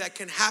thing that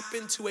can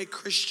happen to a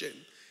Christian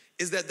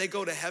is that they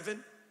go to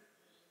heaven?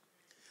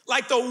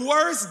 Like the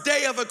worst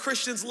day of a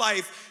Christian's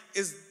life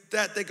is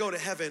that they go to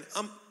heaven.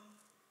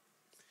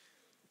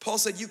 Paul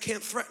said, you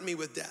can't threaten me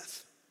with death.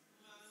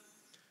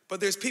 But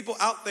there's people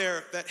out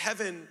there that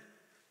heaven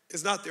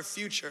is not their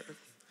future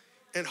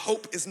and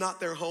hope is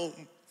not their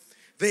home.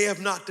 They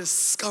have not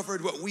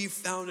discovered what we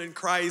found in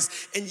Christ.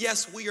 And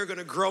yes, we are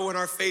gonna grow in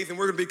our faith and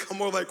we're gonna become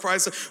more like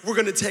Christ. We're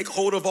gonna take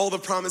hold of all the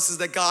promises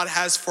that God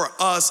has for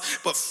us.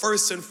 But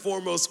first and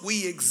foremost,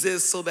 we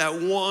exist so that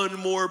one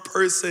more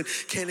person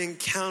can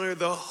encounter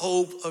the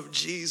hope of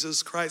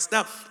Jesus Christ.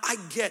 Now, I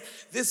get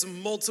this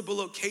multiple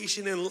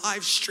location and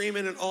live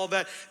streaming and all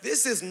that.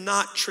 This is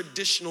not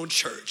traditional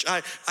church.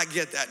 I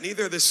get that.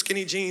 Neither are the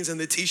skinny jeans and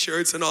the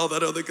t-shirts and all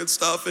that other good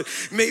stuff. And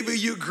maybe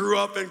you grew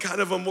up in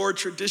kind of a more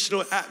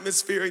traditional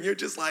atmosphere and you're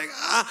just like,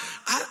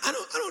 I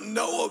don't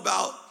know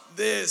about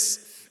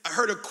this. I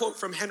heard a quote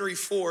from Henry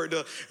Ford,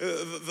 the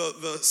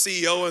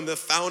CEO and the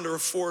founder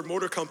of Ford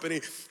Motor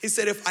Company. He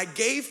said, if I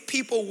gave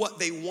people what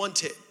they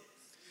wanted,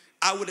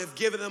 I would have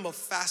given them a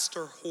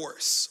faster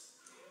horse.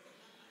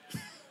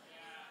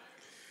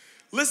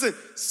 Listen,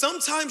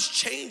 sometimes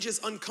change is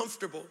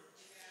uncomfortable.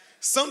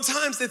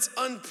 Sometimes it's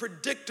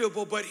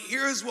unpredictable, but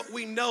here's what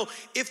we know.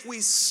 If we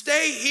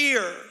stay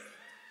here,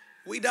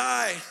 we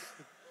die.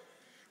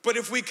 But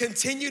if we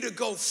continue to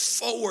go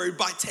forward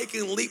by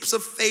taking leaps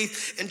of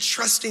faith and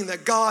trusting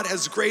that God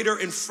has greater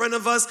in front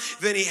of us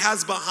than he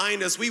has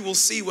behind us, we will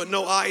see what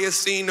no eye has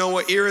seen, no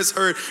what ear has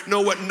heard,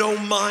 no what no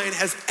mind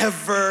has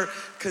ever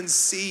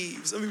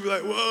conceived. Some people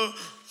are like, well,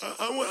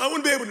 I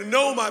want to be able to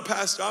know my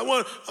pastor. I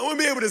want to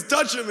be able to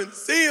touch him and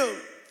see him.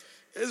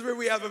 Here's where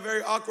we have a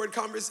very awkward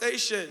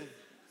conversation.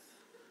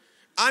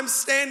 I'm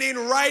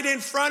standing right in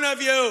front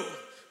of you,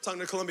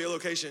 talking to Columbia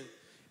location,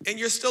 and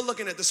you're still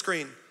looking at the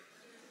screen.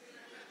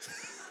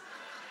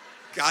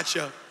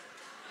 Gotcha.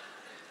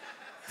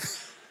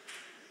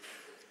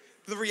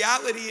 The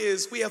reality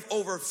is we have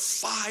over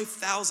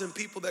 5,000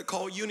 people that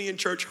call Union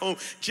Church home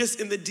just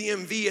in the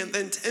DMV, and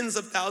then tens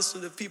of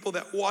thousands of people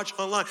that watch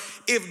online.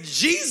 If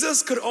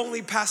Jesus could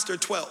only pastor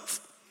 12,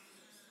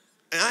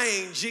 and I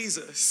ain't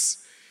Jesus,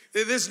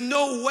 there's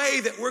no way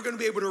that we're going to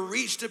be able to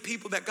reach the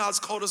people that God's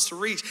called us to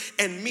reach,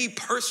 and me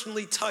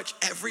personally touch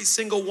every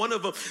single one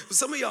of them. But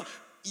some of y'all,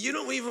 you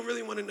don't even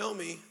really want to know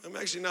me. I'm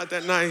actually not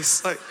that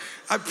nice. Like,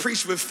 I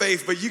preach with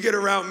faith, but you get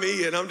around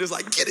me and I'm just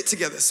like, get it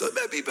together. So it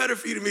might be better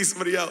for you to meet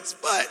somebody else.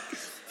 But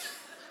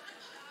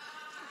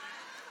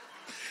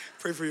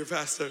pray for your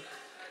pastor.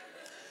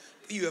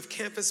 You have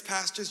campus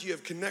pastors, you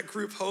have connect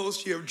group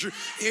hosts, you have,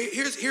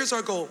 here's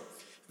our goal,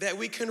 that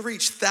we can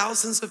reach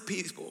thousands of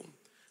people,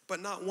 but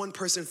not one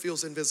person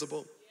feels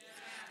invisible.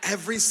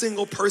 Every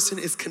single person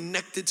is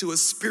connected to a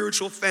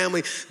spiritual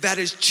family that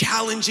is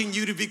challenging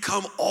you to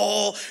become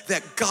all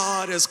that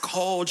God has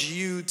called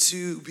you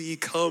to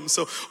become.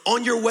 So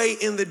on your way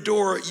in the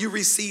door, you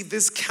receive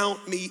this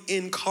Count Me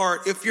In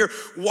card. If you're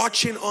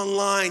watching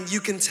online, you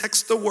can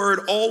text the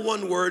word, all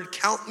one word,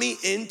 Count Me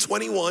In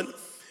 21.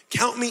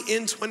 Count Me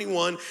In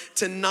 21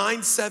 to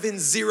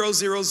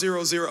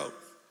 970000.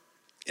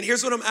 And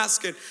here's what I'm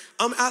asking.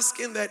 I'm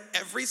asking that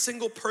every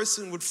single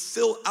person would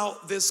fill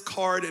out this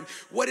card. And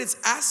what it's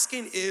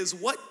asking is,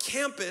 what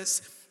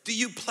campus do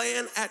you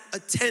plan at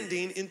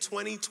attending in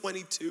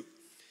 2022?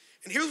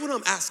 And here's what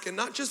I'm asking,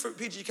 not just for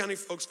PG County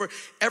folks, for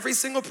every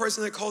single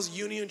person that calls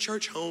Union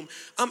Church home.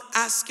 I'm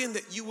asking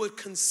that you would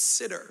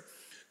consider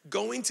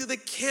going to the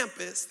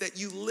campus that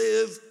you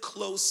live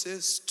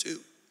closest to.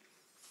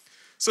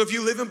 So if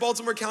you live in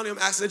Baltimore County, I'm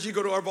asking that you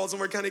go to our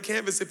Baltimore County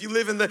campus. If you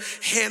live in the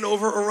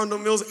Hanover or Arundel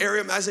Mills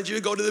area, I'm asking that you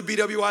go to the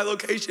BWI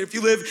location. If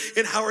you live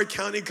in Howard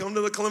County, come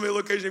to the Columbia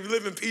location. If you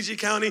live in PG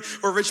County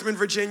or Richmond,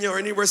 Virginia, or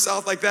anywhere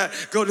south like that,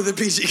 go to the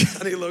PG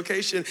County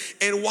location.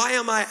 And why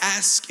am I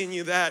asking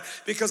you that?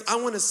 Because I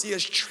want to see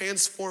us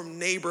transform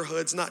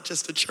neighborhoods, not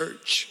just a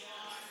church.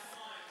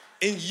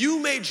 And you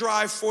may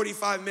drive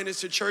 45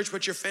 minutes to church,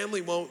 but your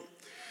family won't.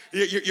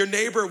 Your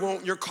neighbor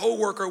won't, your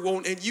coworker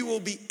won't, and you will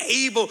be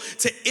able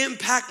to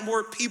impact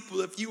more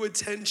people if you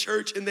attend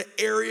church in the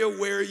area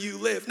where you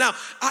live. Now,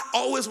 I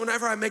always,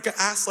 whenever I make an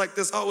ask like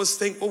this, I always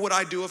think, what would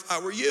I do if I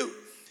were you?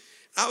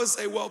 I would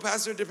say, well,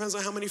 Pastor, it depends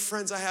on how many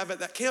friends I have at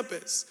that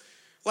campus.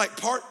 Like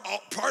part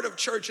of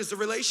church is the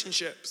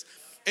relationships.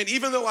 And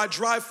even though I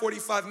drive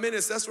 45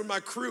 minutes, that's where my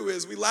crew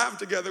is. We laugh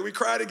together, we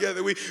cry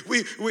together, we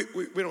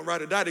don't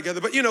ride or die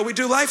together, but we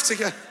do life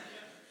together.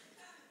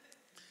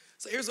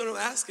 So here's what I'm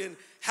asking.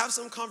 Have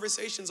some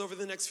conversations over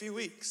the next few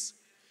weeks.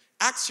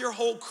 Ask your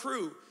whole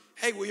crew,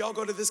 hey, will y'all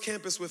go to this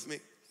campus with me?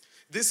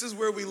 This is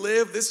where we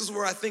live. This is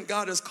where I think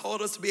God has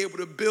called us to be able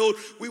to build.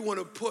 We want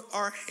to put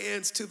our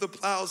hands to the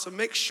plow. So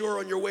make sure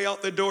on your way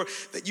out the door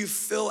that you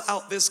fill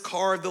out this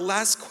card. The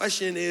last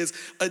question is,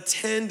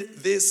 attend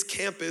this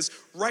campus.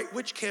 Write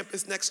which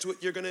campus next to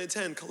it you're going to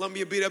attend.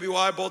 Columbia,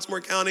 BWI,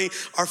 Baltimore County,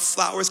 our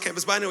Flowers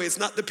campus. By the way, it's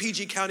not the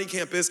PG County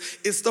campus.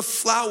 It's the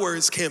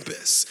Flowers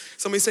campus.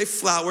 Somebody say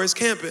Flowers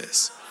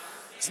campus.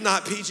 It's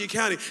not PG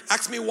County.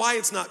 Ask me why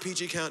it's not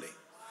PG County.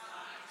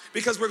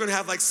 Because we're gonna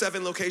have like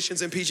 7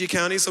 locations in PG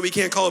County, so we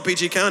can't call it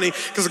PG County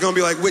because we're gonna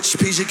be like, which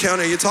PG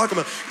County are you talking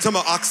about? You talking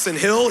about Oxon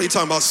Hill? Are you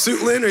talking about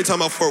Suitland? Are you talking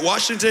about Fort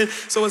Washington?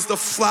 So it's the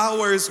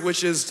Flowers,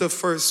 which is the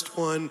first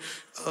one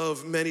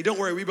of many. Don't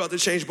worry, we about to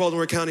change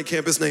Baltimore County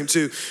campus name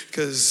too,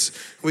 because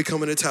we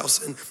coming to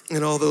Towson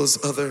and all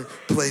those other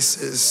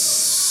places.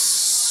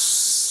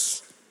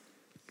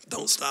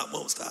 Don't stop,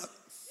 won't stop.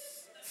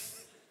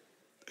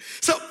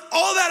 So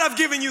all that I've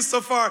given you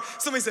so far,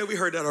 somebody said, we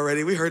heard that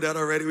already.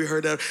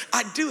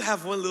 I do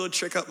have one little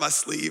trick up my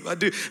sleeve. I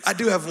do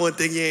have one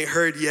thing you ain't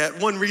heard yet.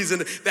 One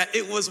reason that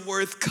it was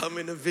worth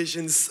coming to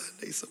Vision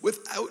Sunday. So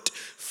without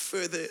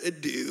further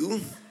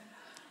ado,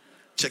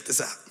 check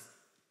this out.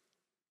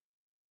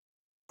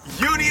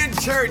 Union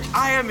Church,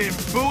 I am in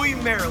Bowie,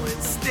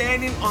 Maryland,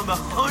 standing on the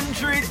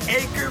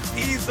 100-acre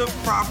piece of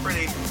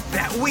property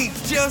that we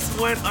just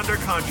went under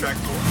contract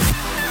for.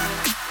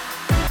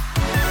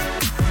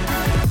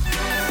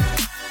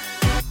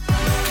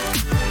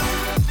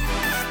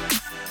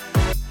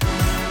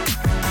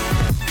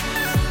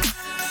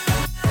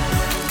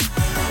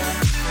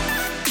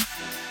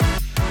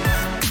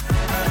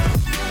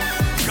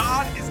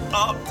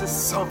 up to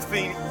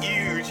something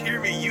huge. Hear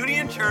me,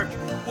 Union Church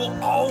will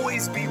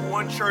always be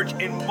one church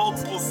in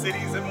multiple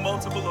cities and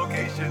multiple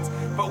locations,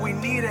 but we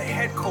need a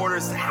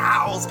headquarters to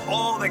house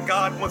all that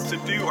God wants to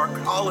do, our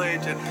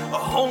college and a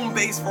home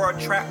base for our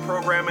track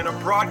program and a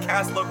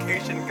broadcast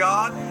location.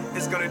 God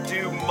is going to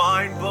do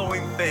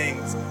mind-blowing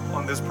things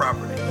on this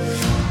property.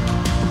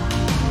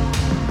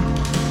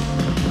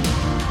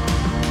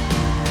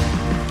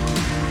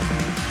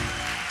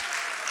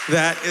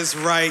 That is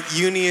right.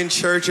 Union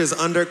Church is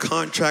under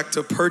contract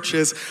to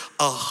purchase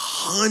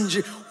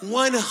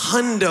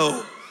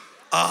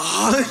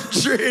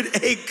 100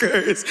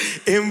 acres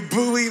in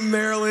Bowie,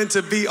 Maryland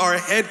to be our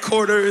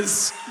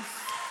headquarters.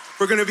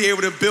 We're gonna be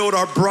able to build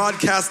our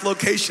broadcast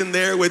location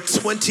there with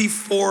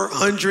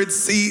 2,400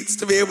 seats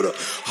to be able to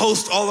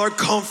host all our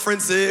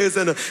conferences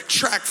and a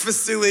track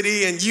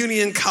facility and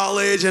Union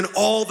College and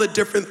all the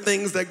different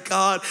things that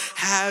God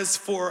has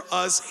for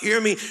us.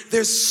 Hear me,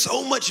 there's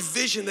so much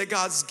vision that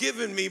God's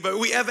given me, but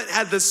we haven't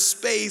had the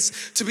space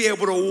to be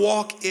able to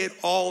walk it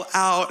all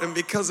out. And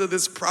because of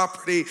this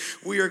property,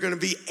 we are gonna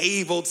be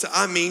able to,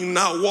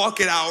 not walk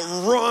it out,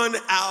 run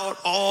out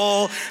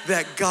all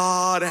that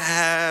God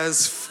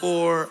has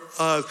for us.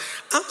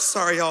 I'm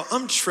sorry, y'all,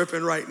 I'm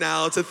tripping right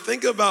now to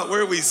think about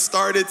where we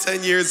started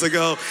 10 years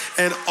ago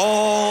and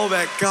all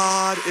that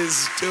God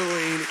is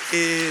doing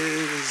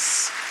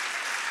it's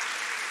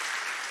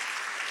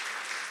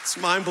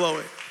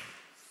mind-blowing.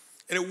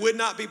 And it would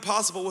not be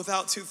possible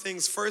without two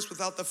things. First,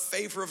 without the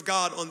favor of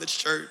God on this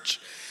church.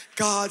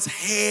 God's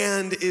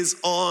hand is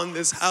on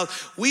this house.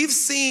 We've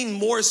seen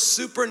more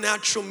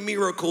supernatural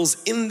miracles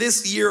in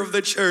this year of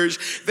the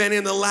church than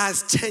in the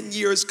last 10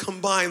 years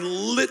combined.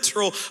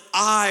 Literal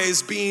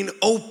eyes being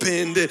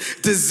opened,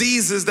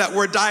 diseases that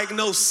were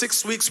diagnosed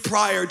 6 weeks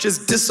prior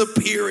just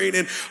disappearing.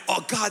 And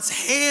God's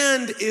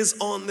hand is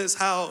on this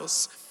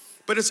house.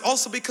 But it's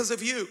also because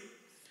of you,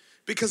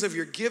 because of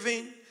your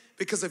giving,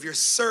 because of your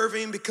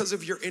serving, because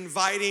of your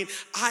inviting.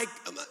 I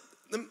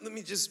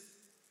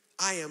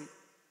am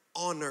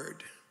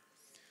honored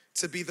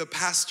to be the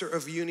pastor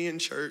of Union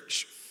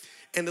Church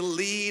and to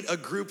lead a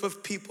group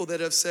of people that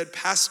have said,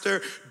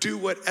 Pastor, do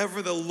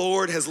whatever the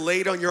Lord has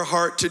laid on your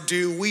heart to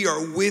do. We are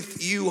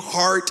with you,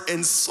 heart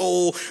and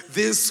soul.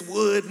 This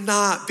would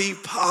not be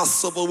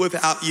possible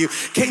without you.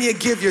 Can you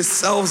give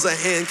yourselves a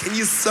hand? Can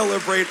you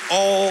celebrate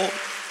all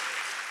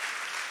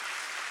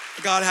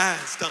God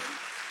has done?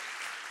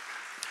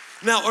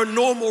 Now, our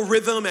normal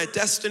rhythm at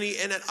Destiny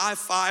and at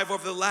I-5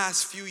 over the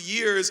last few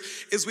years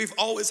is we've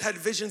always had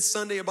Vision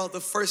Sunday about the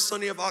first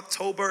Sunday of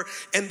October,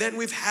 and then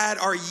we've had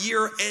our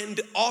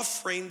year-end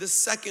offering the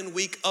second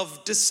week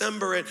of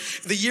December. And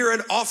the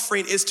year-end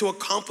offering is to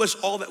accomplish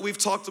all that we've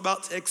talked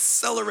about, to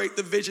accelerate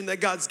the vision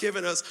that God's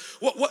given us.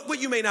 What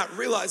you may not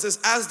realize is,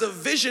 as the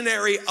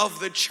visionary of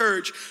the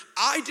church,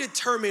 I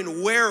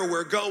determine where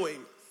we're going.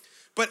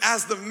 But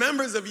as the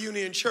members of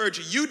Union Church,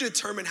 you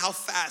determine how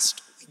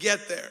fast we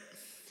get there.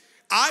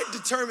 I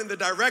determine the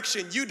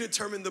direction, you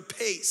determine the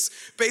pace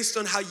based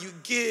on how you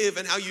give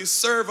and how you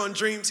serve on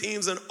dream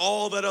teams and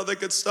all that other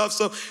good stuff.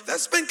 So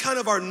that's been kind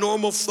of our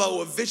normal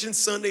flow of Vision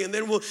Sunday, and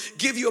then we'll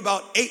give you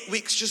about 8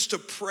 weeks just to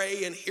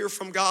pray and hear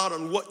from God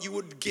on what you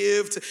would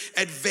give to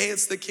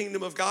advance the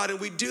kingdom of God. And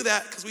we do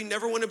that because we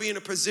never want to be in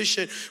a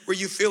position where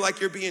you feel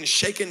like you're being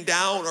shaken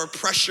down or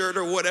pressured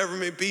or whatever it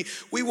may be.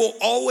 We will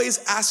always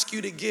ask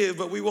you to give,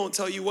 but we won't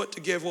tell you what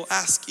to give. We'll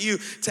ask you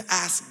to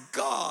ask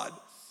God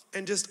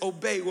and just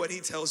obey what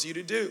he tells you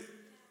to do.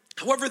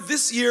 However,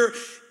 this year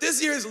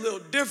is a little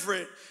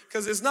different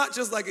because it's not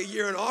just like a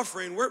year-end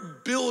offering. We're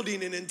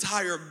building an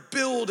entire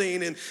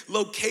building and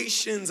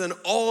locations and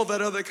all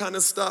that other kind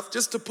of stuff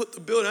just to put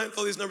the building. I didn't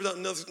throw these numbers out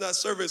in that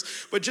service,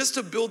 but just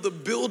to build the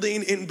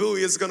building in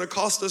Bowie is going to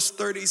cost us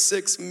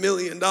 $36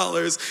 million.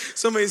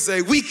 Somebody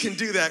say, we can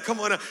do that. Come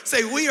on,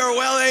 say, we are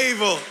well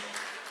able.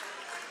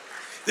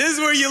 This is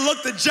where you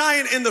look the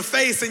giant in the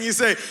face and you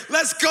say,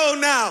 let's go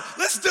now.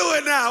 Let's do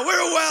it now. We're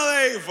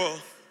well able.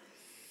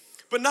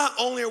 But not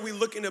only are we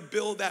looking to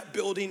build that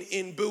building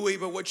in Bowie,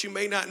 but what you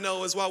may not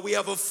know is while we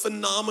have a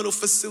phenomenal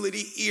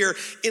facility here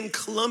in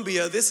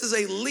Columbia, this is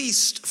a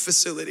leased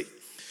facility.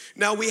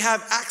 Now, we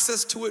have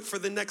access to it for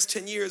the next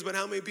 10 years, but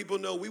how many people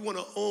know we want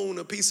to own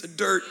a piece of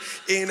dirt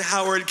in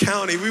Howard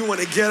County? We want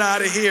to get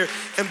out of here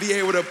and be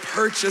able to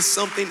purchase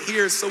something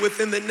here. So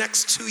within the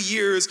next 2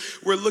 years,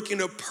 we're looking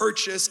to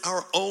purchase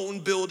our own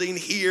building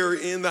here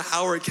in the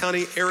Howard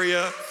County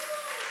area.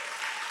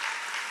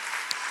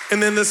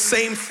 And then the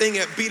same thing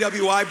at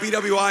BWI.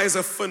 BWI is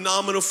a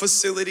phenomenal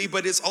facility,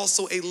 but it's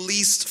also a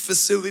leased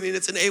facility, and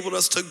it's enabled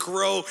us to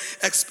grow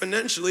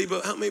exponentially.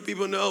 But how many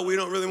people know we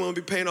don't really want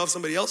to be paying off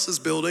somebody else's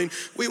building?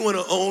 We want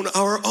to own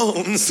our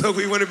own. So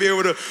we want to be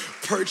able to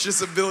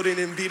purchase a building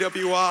in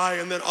BWI.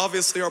 And then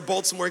obviously our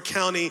Baltimore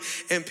County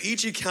and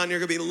PG County are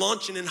going to be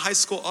launching in high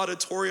school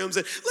auditoriums.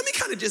 And let me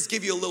kind of just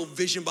give you a little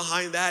vision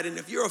behind that. And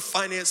if you're a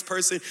finance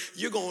person,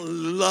 you're going to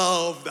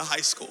love the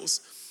high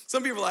schools.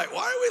 Some people are like,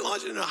 why are we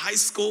launching in a high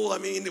school? I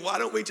mean, why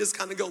don't we just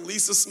kind of go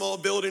lease a small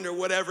building or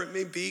whatever it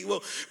may be?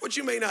 Well, what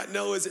you may not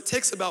know is it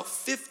takes about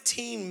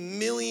 $15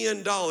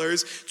 million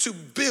to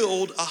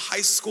build a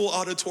high school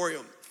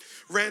auditorium.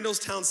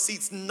 Randallstown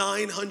seats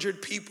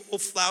 900 people,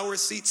 Flower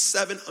seats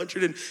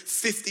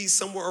 750,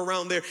 somewhere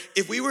around there.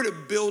 If we were to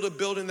build a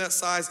building that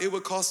size, it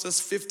would cost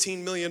us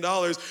 $15 million.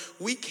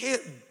 We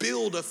can't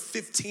build a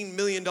 $15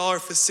 million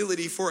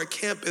facility for a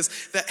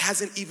campus that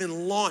hasn't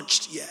even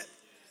launched yet.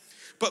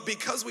 But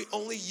because we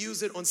only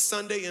use it on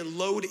Sunday and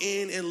load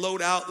in and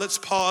load out, let's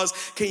pause.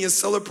 Can you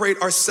celebrate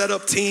our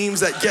setup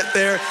teams that get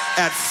there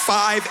at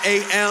 5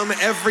 a.m.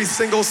 every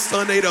single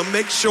Sunday to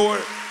make sure?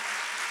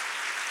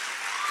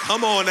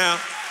 Come on now.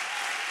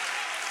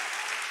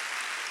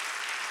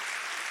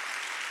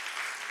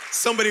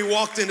 Somebody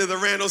walked into the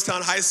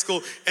Randallstown High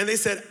School and they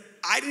said,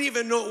 I didn't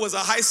even know it was a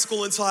high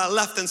school until I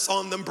left and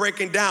saw them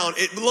breaking down.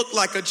 It looked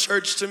like a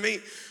church to me.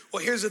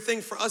 Well, here's the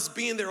thing, for us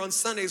being there on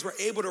Sundays, we're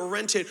able to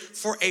rent it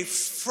for a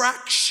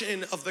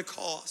fraction of the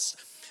cost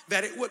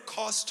that it would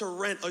cost to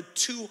rent a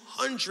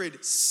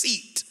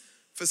 200-seat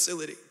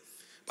facility.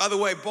 By the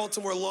way,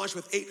 Baltimore launched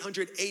with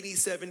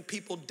 887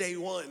 people day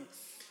one.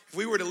 If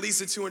we were to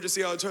lease a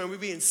 200-seat auditorium, we'd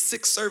be in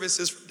 6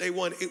 services from day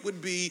one. It would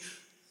be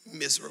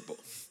miserable.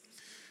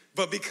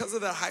 But because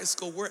of that high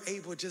school, we're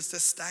able just to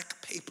stack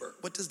paper.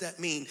 What does that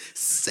mean?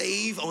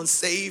 Save on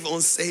save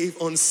on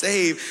save on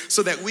save,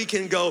 so that we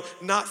can go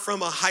not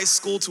from a high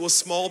school to a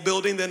small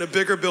building, then a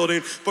bigger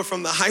building, but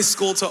from the high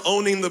school to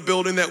owning the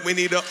building that we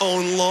need to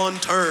own long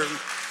term.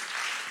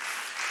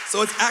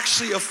 So it's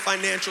actually a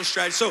financial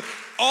strategy. So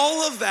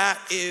all of that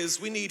is,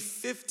 we need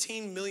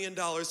 $15 million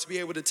to be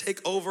able to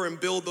take over and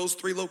build those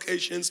 3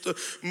 locations, to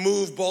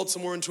move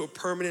Baltimore into a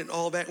permanent and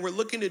all that. And we're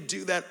looking to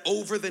do that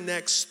over the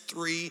next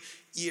 3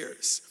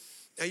 years.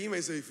 Now you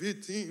may say,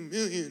 $15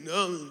 million,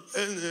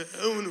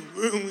 how in the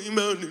world are we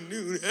about to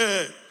do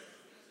that?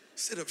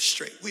 Sit up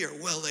straight, we are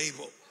well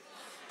able.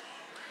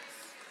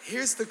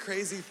 Here's the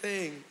crazy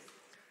thing.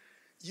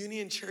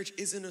 Union Church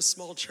isn't a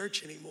small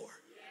church anymore.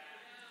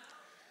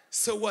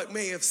 So what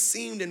may have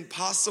seemed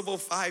impossible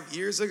 5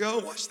 years ago,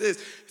 watch this,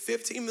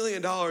 $15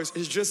 million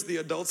is just the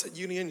adults at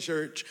Union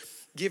Church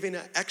giving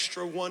an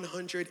extra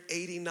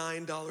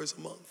 $189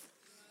 a month.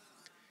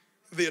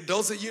 The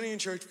adults at Union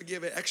Church would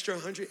give an extra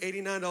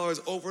 $189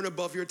 over and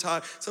above your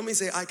tithe. Somebody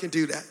say, I can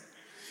do that.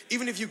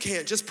 Even if you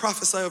can't, just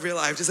prophesy over your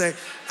life. Just say,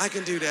 I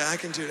can do that, I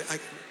can do that, I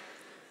can.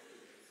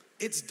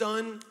 It's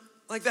done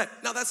like that.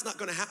 Now that's not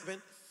gonna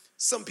happen.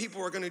 Some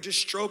people are gonna just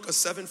stroke a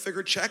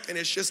 7-figure check and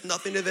it's just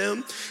nothing to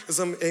them.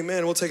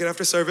 Amen, we'll take it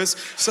after service.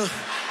 So,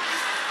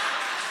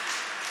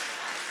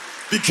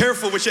 be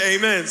careful with your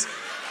amens.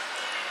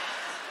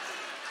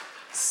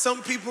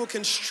 Some people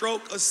can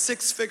stroke a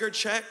 6-figure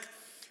check.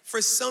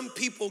 For some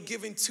people,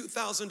 giving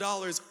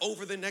 $2,000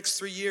 over the next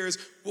 3 years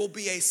will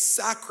be a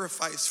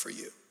sacrifice for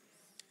you.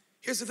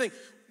 Here's the thing,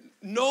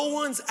 no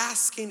one's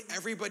asking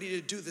everybody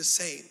to do the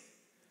same.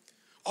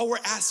 All we're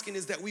asking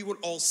is that we would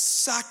all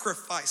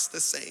sacrifice the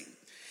same.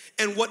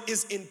 And what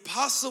is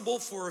impossible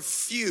for a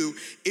few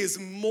is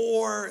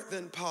more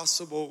than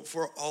possible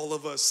for all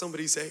of us.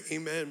 Somebody say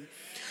amen.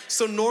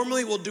 So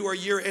normally we'll do our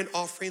year-end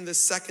offering the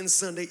 2nd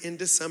Sunday in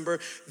December.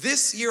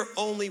 This year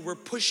only, we're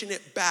pushing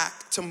it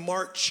back to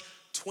March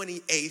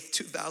 28th,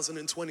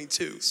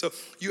 2022. So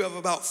you have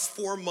about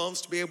 4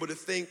 months to be able to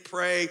think,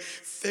 pray,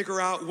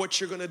 figure out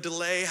what you're gonna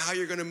delay, how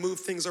you're gonna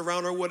move things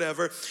around or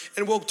whatever.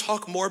 And we'll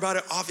talk more about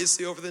it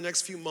obviously over the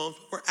next few months.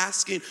 We're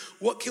asking,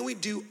 what can we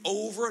do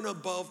over and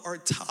above our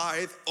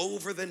tithe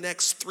over the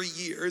next 3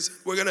 years?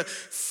 We're gonna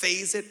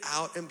phase it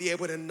out and be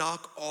able to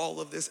knock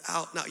all of this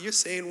out. Now you're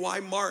saying,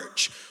 why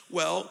March?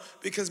 Well,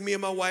 because me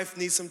and my wife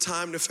need some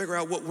time to figure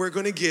out what we're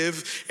gonna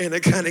give and to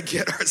kind of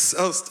get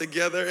ourselves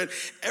together. And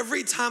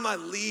every time I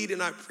lead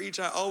and I preach,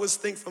 I always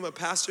think from a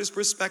pastor's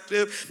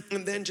perspective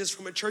and then just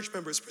from a church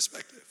member's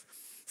perspective.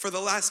 For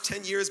the last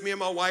 10 years, me and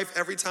my wife,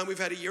 every time we've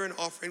had a year-end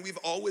offering, we've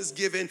always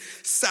given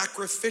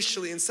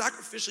sacrificially. And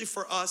sacrificially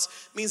for us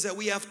means that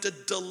we have to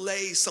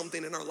delay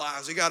something in our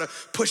lives. We gotta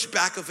push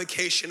back a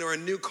vacation or a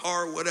new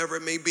car or whatever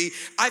it may be.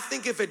 I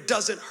think if it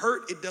doesn't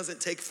hurt, it doesn't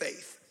take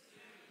faith.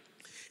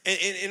 And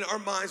in our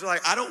minds, we're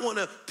like, I don't want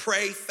to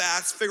pray,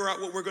 fast, figure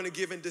out what we're going to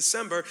give in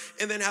December,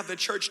 and then have the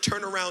church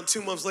turn around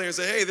 2 months later and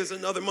say, hey, there's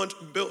another month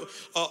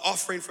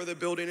offering for the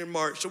building in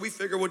March. So we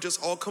figure we'll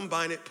just all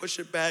combine it, push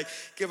it back,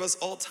 give us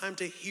all time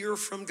to hear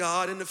from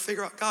God and to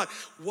figure out, God,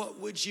 what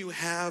would you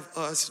have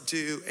us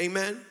do?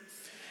 Amen?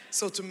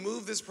 So to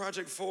move this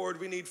project forward,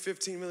 we need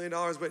 $15 million,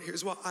 but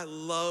here's why I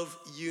love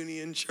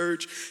Union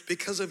Church.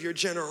 Because of your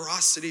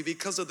generosity,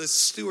 because of the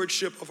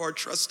stewardship of our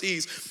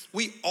trustees,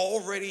 we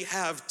already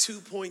have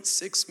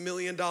 $2.6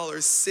 million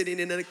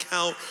sitting in an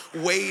account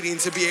waiting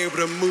to be able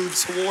to move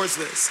towards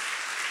this.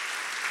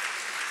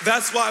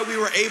 That's why we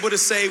were able to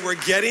say we're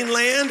getting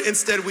land.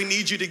 Instead, we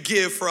need you to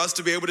give for us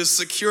to be able to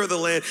secure the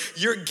land.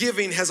 Your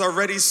giving has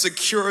already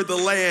secured the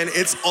land.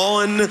 It's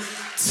on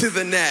to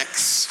the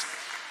next.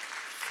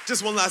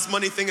 Just one last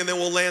money thing and then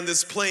we'll land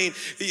this plane.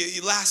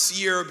 Last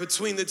year,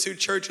 between the two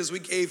churches, we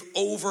gave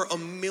over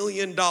 $1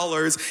 million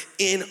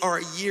in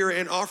our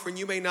year-end offering.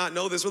 You may not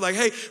know this. We're like,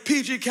 hey,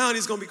 PG County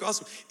is going to be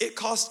awesome. It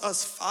cost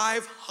us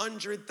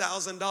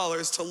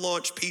 $500,000 to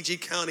launch PG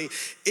County.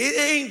 It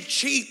ain't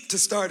cheap to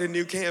start a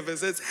new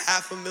campus. It's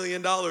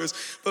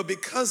 $500,000. But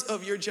because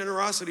of your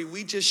generosity,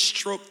 we just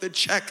stroked the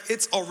check.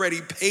 It's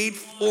already paid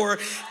for,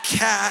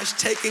 cash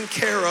taken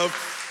care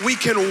of. We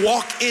can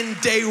walk in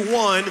day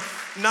one,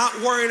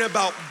 not worrying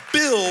about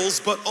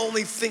bills, but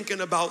only thinking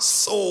about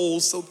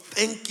souls. So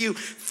thank you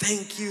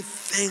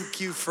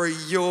for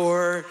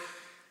your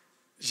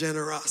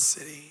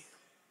generosity.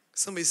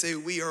 Somebody say,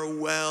 we are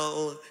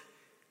well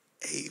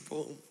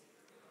able.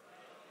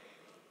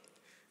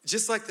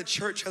 Just like the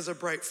church has a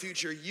bright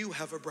future, you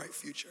have a bright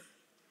future.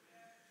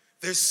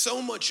 There's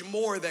so much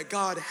more that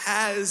God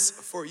has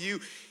for you.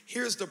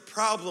 Here's the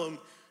problem.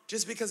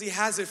 Just because he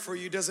has it for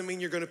you doesn't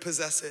mean you're going to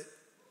possess it.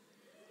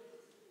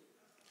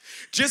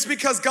 Just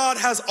because God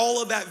has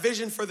all of that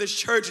vision for this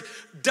church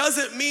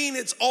doesn't mean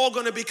it's all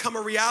going to become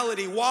a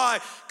reality. Why?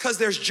 Because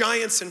there's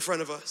giants in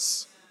front of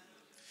us.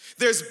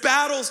 There's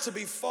battles to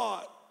be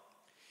fought.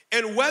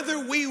 And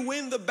whether we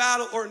win the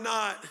battle or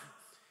not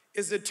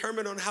is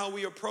determined on how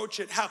we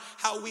approach it,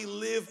 how we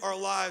live our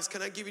lives.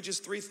 Can I give you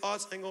just 3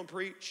 thoughts? I ain't going to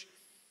preach.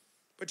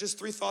 But just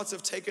 3 thoughts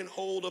of taking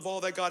hold of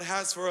all that God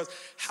has for us.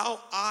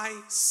 How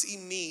I see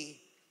me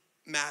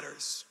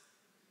matters.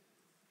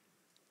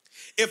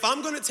 If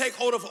I'm going to take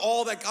hold of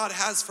all that God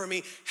has for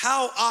me,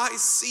 how I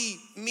see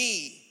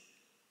me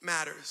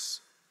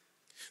matters.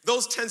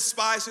 Those 10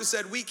 spies who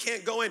said, we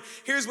can't go in,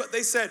 here's what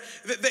they said.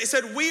 They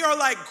said, we are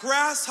like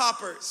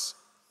grasshoppers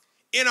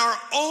in our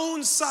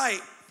own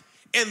sight,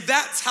 and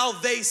that's how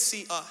they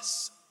see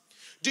us.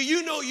 Do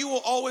you know you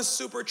will always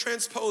super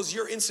transpose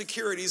your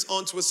insecurities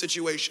onto a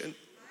situation?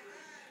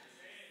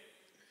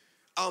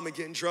 I'm gonna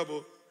get in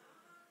trouble.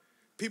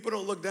 People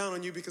don't look down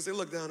on you because they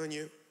look down on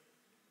you.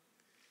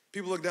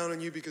 People look down on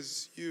you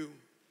because you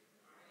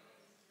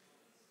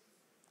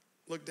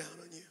look down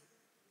on you.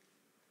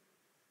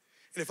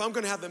 And if I'm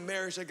going to have the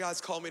marriage that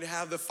God's called me to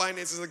have, the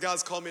finances that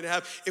God's called me to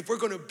have, if we're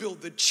going to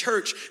build the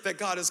church that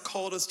God has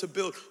called us to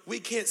build, we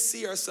can't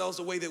see ourselves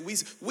the way that we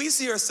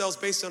see ourselves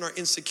based on our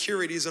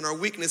insecurities and our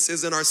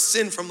weaknesses and our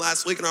sin from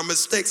last week and our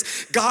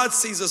mistakes. God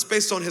sees us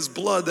based on his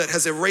blood that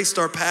has erased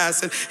our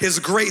past and his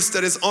grace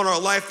that is on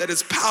our life, that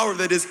is power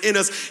that is in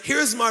us.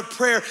 Here's my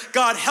prayer.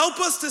 God, help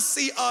us to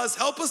see us.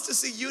 Help us to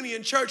see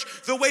Union Church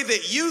the way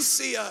that you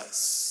see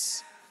us.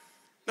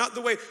 Not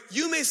the way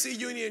you may see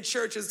Union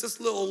Church as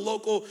this little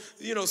local,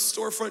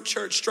 storefront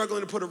church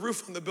struggling to put a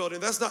roof on the building.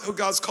 That's not who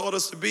God's called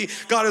us to be.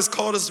 God has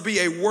called us to be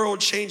a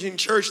world-changing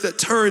church that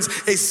turns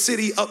a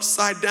city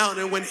upside down.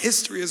 And when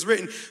history is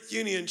written,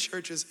 Union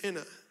Church is in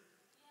it.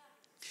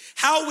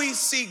 How we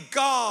see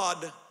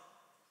God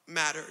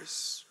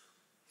matters.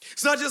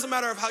 It's not just a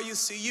matter of how you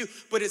see you,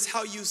 but it's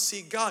how you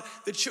see God.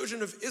 The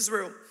children of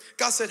Israel,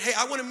 God said, hey,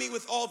 I want to meet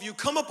with all of you.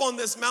 Come up on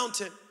this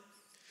mountain.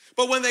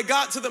 But when they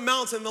got to the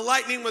mountain, the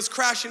lightning was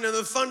crashing and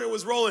the thunder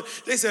was rolling.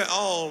 They said,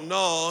 oh,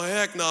 no,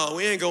 heck no,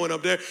 we ain't going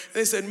up there.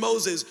 They said,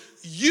 Moses,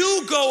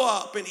 you go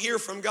up and hear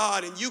from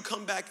God and you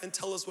come back and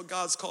tell us what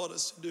God's called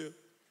us to do.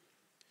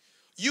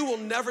 You will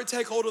never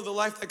take hold of the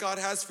life that God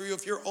has for you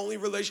if your only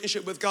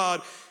relationship with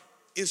God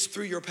is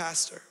through your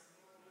pastor.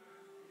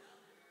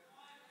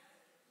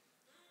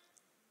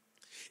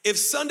 If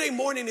Sunday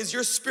morning is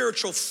your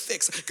spiritual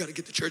fix, gotta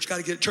get to church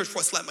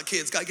before I slap my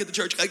kids, gotta get to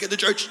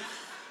church.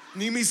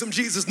 Need me some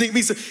Jesus, need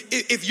me some.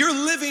 If you're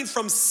living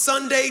from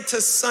Sunday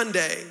to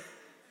Sunday,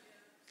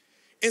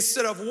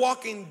 instead of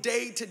walking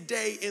day to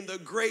day in the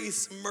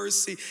grace,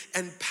 mercy,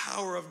 and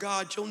power of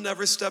God, you'll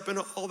never step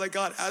into all that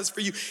God has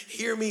for you.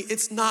 Hear me,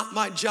 it's not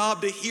my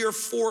job to hear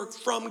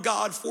from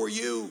God for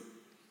you.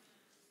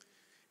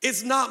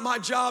 It's not my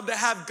job to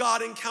have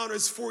God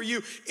encounters for you.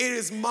 It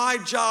is my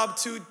job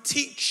to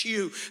teach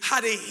you how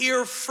to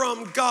hear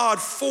from God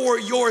for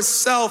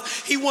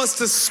yourself. He wants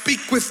to speak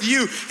with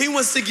you. He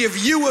wants to give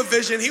you a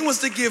vision. He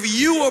wants to give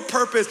you a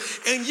purpose.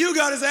 And you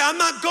got to say, I'm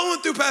not going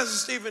through Pastor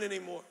Stephen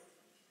anymore.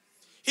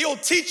 He'll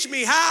teach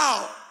me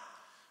how,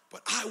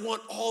 but I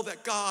want all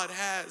that God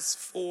has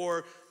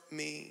for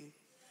me.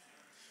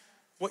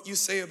 What you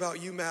say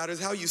about you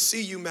matters. How you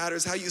see you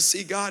matters. How you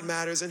see God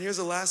matters. And here's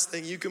the last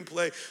thing you can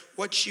play.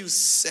 What you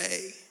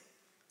say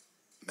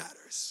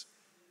matters.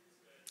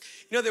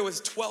 There was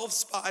 12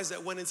 spies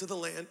that went into the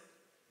land,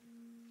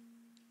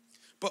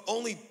 but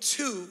only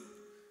 2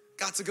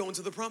 got to go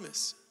into the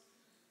promise.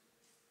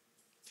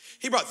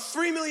 He brought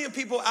 3 million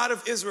people out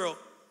of Israel.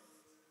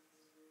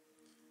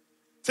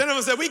 10 of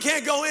them said, we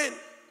can't go in.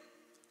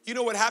 You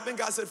know what happened?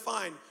 God said,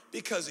 fine,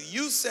 because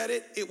you said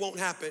it, it won't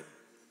happen.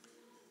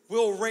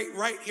 We'll wait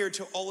right here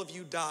till all of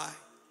you die.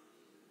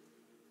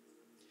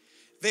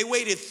 They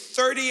waited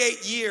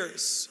 38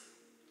 years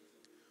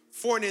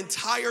for an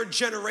entire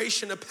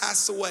generation to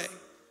pass away,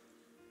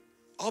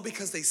 all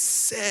because they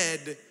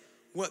said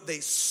what they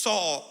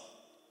saw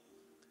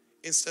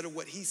instead of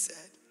what he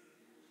said.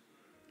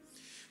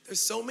 There's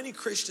so many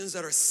Christians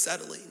that are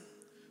settling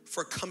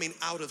for coming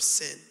out of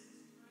sin,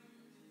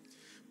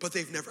 but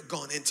they've never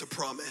gone into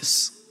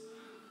promise.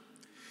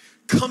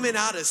 Coming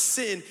out of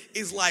sin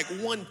is like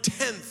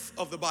 1/10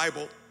 of the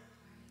Bible.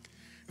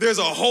 There's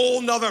a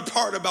whole nother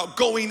part about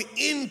going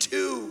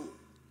into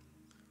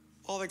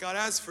all that God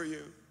has for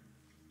you.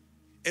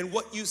 And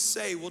what you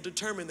say will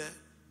determine that.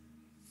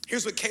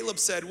 Here's what Caleb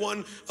said,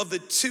 one of the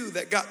two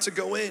that got to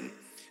go in.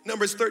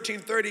 Numbers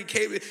 13:30,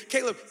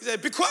 Caleb, he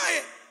said, be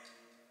quiet.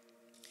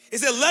 He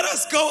said, let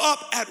us go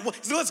up at once.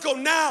 He said, let's go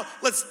now.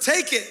 Let's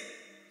take it.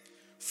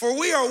 For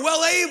we are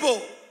well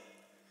able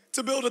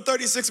to build a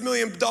 $36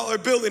 million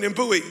building in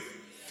Bowie.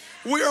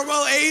 We are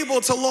well able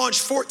to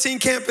launch 14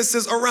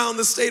 campuses around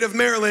the state of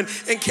Maryland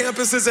and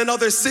campuses in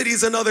other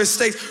cities and other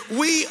states.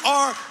 We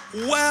are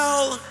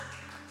well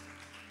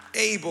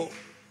able.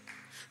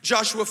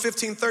 Joshua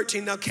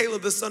 15:13, now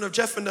Caleb, the son of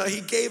Jephunneh,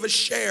 he gave a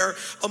share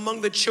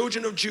among the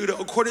children of Judah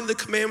according to the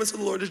commandments of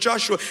the Lord to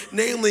Joshua,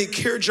 namely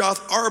Kirjath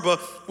Arba,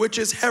 which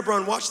is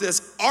Hebron. Watch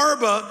this.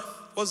 Arba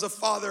was the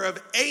father of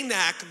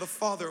Anak, the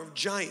father of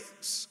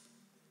giants.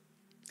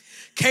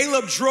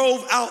 Caleb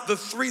drove out the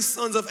three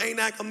sons of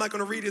Anak. I'm not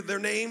going to read their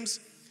names,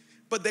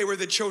 but they were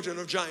the children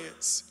of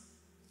giants.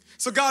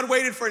 So God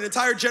waited for an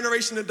entire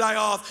generation to die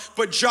off,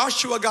 but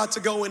Joshua got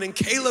to go in and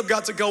Caleb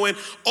got to go in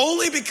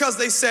only because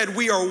they said,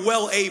 we are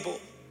well able.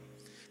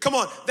 Come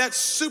on, that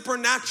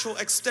supernatural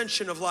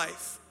extension of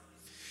life.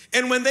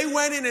 And when they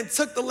went in and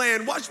took the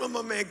land, watch what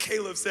my man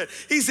Caleb said.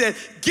 He said,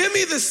 give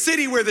me the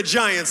city where the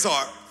giants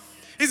are.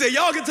 He said,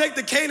 y'all can take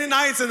the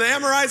Canaanites and the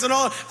Amorites and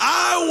all.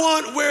 I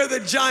want where the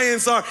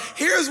giants are.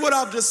 Here's what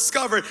I've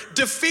discovered.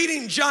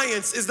 Defeating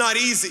giants is not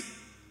easy.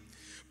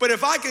 But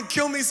if I can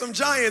kill me some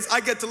giants, I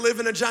get to live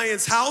in a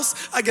giant's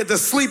house. I get to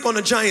sleep on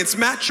a giant's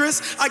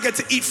mattress. I get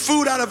to eat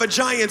food out of a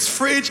giant's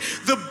fridge.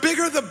 The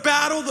bigger the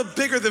battle, the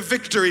bigger the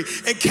victory.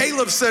 And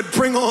Caleb said,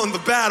 bring on the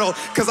battle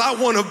because I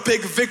want a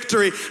big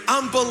victory.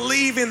 I'm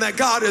believing that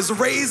God is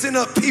raising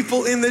up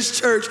people in this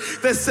church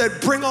that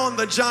said, bring on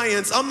the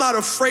giants. I'm not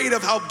afraid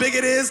of how big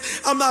it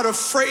is. I'm not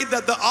afraid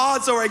that the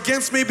odds are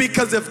against me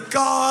because if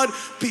God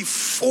be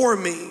for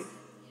me,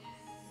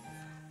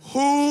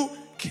 who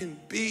can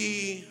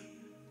be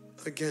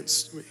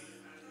against me?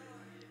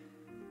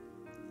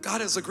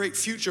 God has a great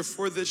future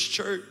for this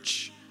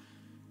church.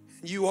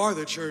 And you are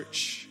the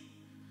church,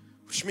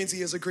 which means he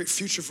has a great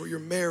future for your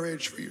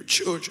marriage, for your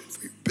children,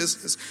 for your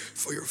business,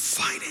 for your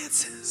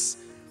finances.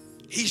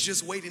 He's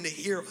just waiting to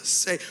hear us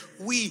say,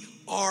 we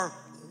are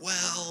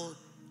well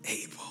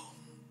able.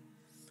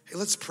 Hey,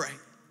 let's pray.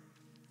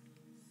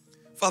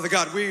 Father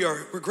God,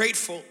 we're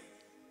grateful.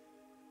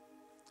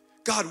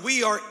 God,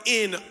 we are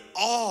in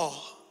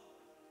awe.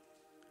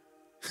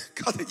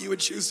 God, that you would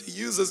choose to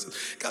use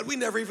us. God, we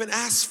never even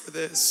asked for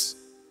this,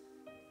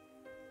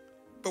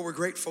 but we're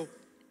grateful.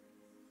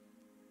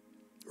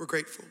 We're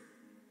grateful.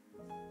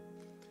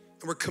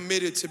 And we're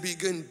committed to be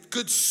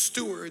good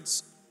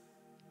stewards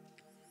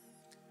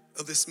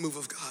of this move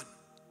of God.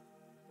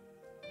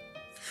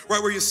 Right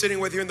where you're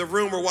sitting, whether you're in the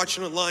room or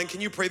watching online,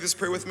 can you pray this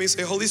prayer with me?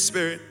 Say, Holy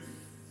Spirit,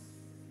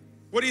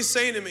 what are you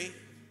saying to me?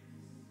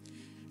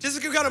 Just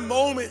if you've got a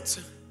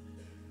moment,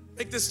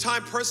 make this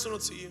time personal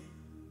to you.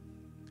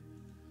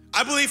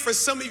 I believe for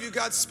some of you,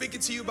 God's speaking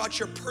to you about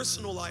your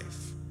personal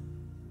life.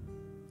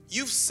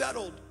 You've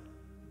settled.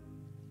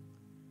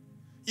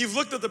 You've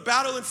looked at the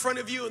battle in front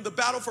of you and the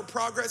battle for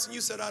progress, and you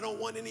said, I don't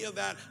want any of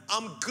that.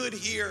 I'm good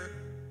here.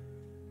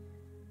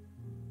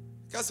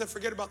 God said,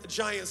 forget about the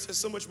giants. There's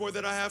so much more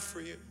that I have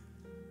for you.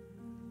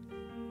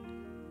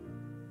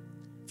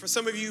 For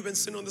some of you who've been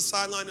sitting on the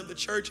sideline of the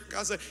church,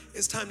 God said,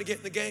 it's time to get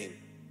in the game.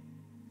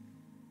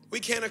 We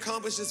can't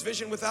accomplish this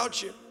vision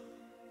without you.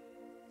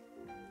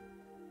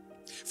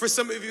 For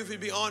some of you, if you'd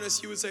be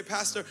honest, you would say,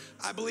 Pastor,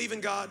 I believe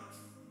in God.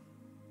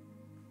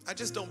 I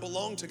just don't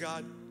belong to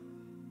God.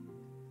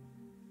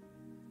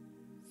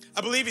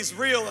 I believe he's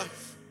real. I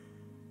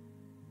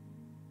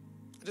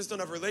just don't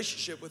have a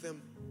relationship with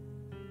him.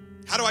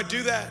 How do I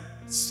do that?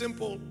 It's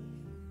simple.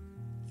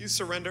 You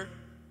surrender.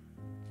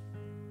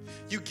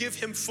 You give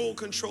him full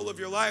control of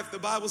your life. The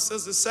Bible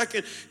says the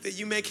second that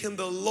you make him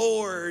the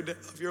Lord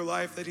of your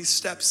life, that he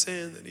steps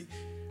in, that he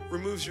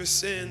removes your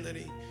sin, that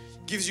he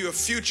gives you a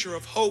future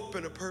of hope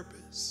and a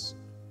purpose.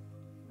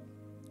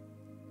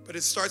 But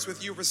it starts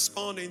with you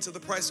responding to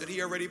the price that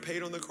he already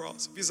paid on the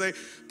cross. If you say,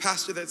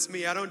 Pastor, that's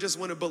me. I don't just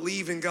want to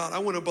believe in God. I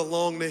want to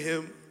belong to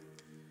him.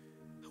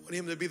 I want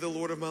him to be the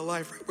Lord of my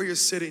life. Right where you're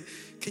sitting,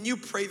 can you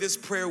pray this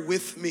prayer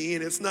with me?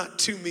 And it's not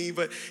to me,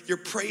 but you're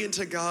praying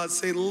to God.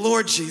 Say,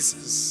 Lord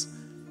Jesus,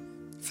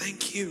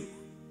 thank you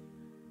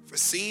for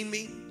seeing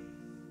me,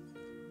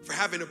 for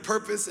having a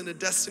purpose and a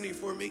destiny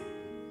for me.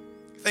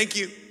 Thank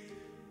you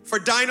for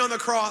dying on the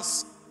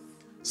cross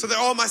so that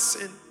all my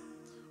sin,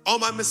 all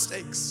my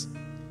mistakes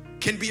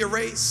can be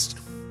erased,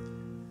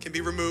 can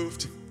be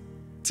removed.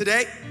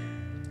 Today,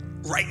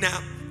 right now,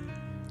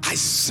 I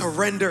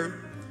surrender.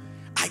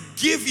 I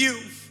give you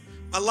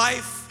my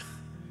life,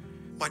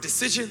 my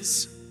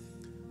decisions,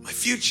 my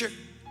future.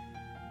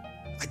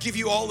 I give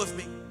you all of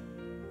me.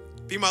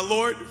 Be my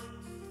Lord,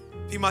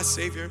 be my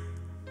Savior.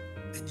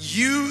 and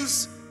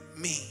use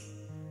me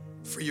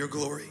for your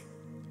glory.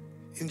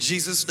 In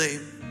Jesus'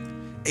 name,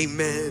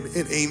 amen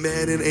and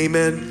amen and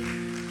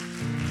amen.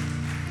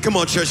 Come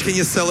on, church, can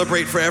you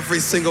celebrate for every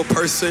single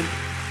person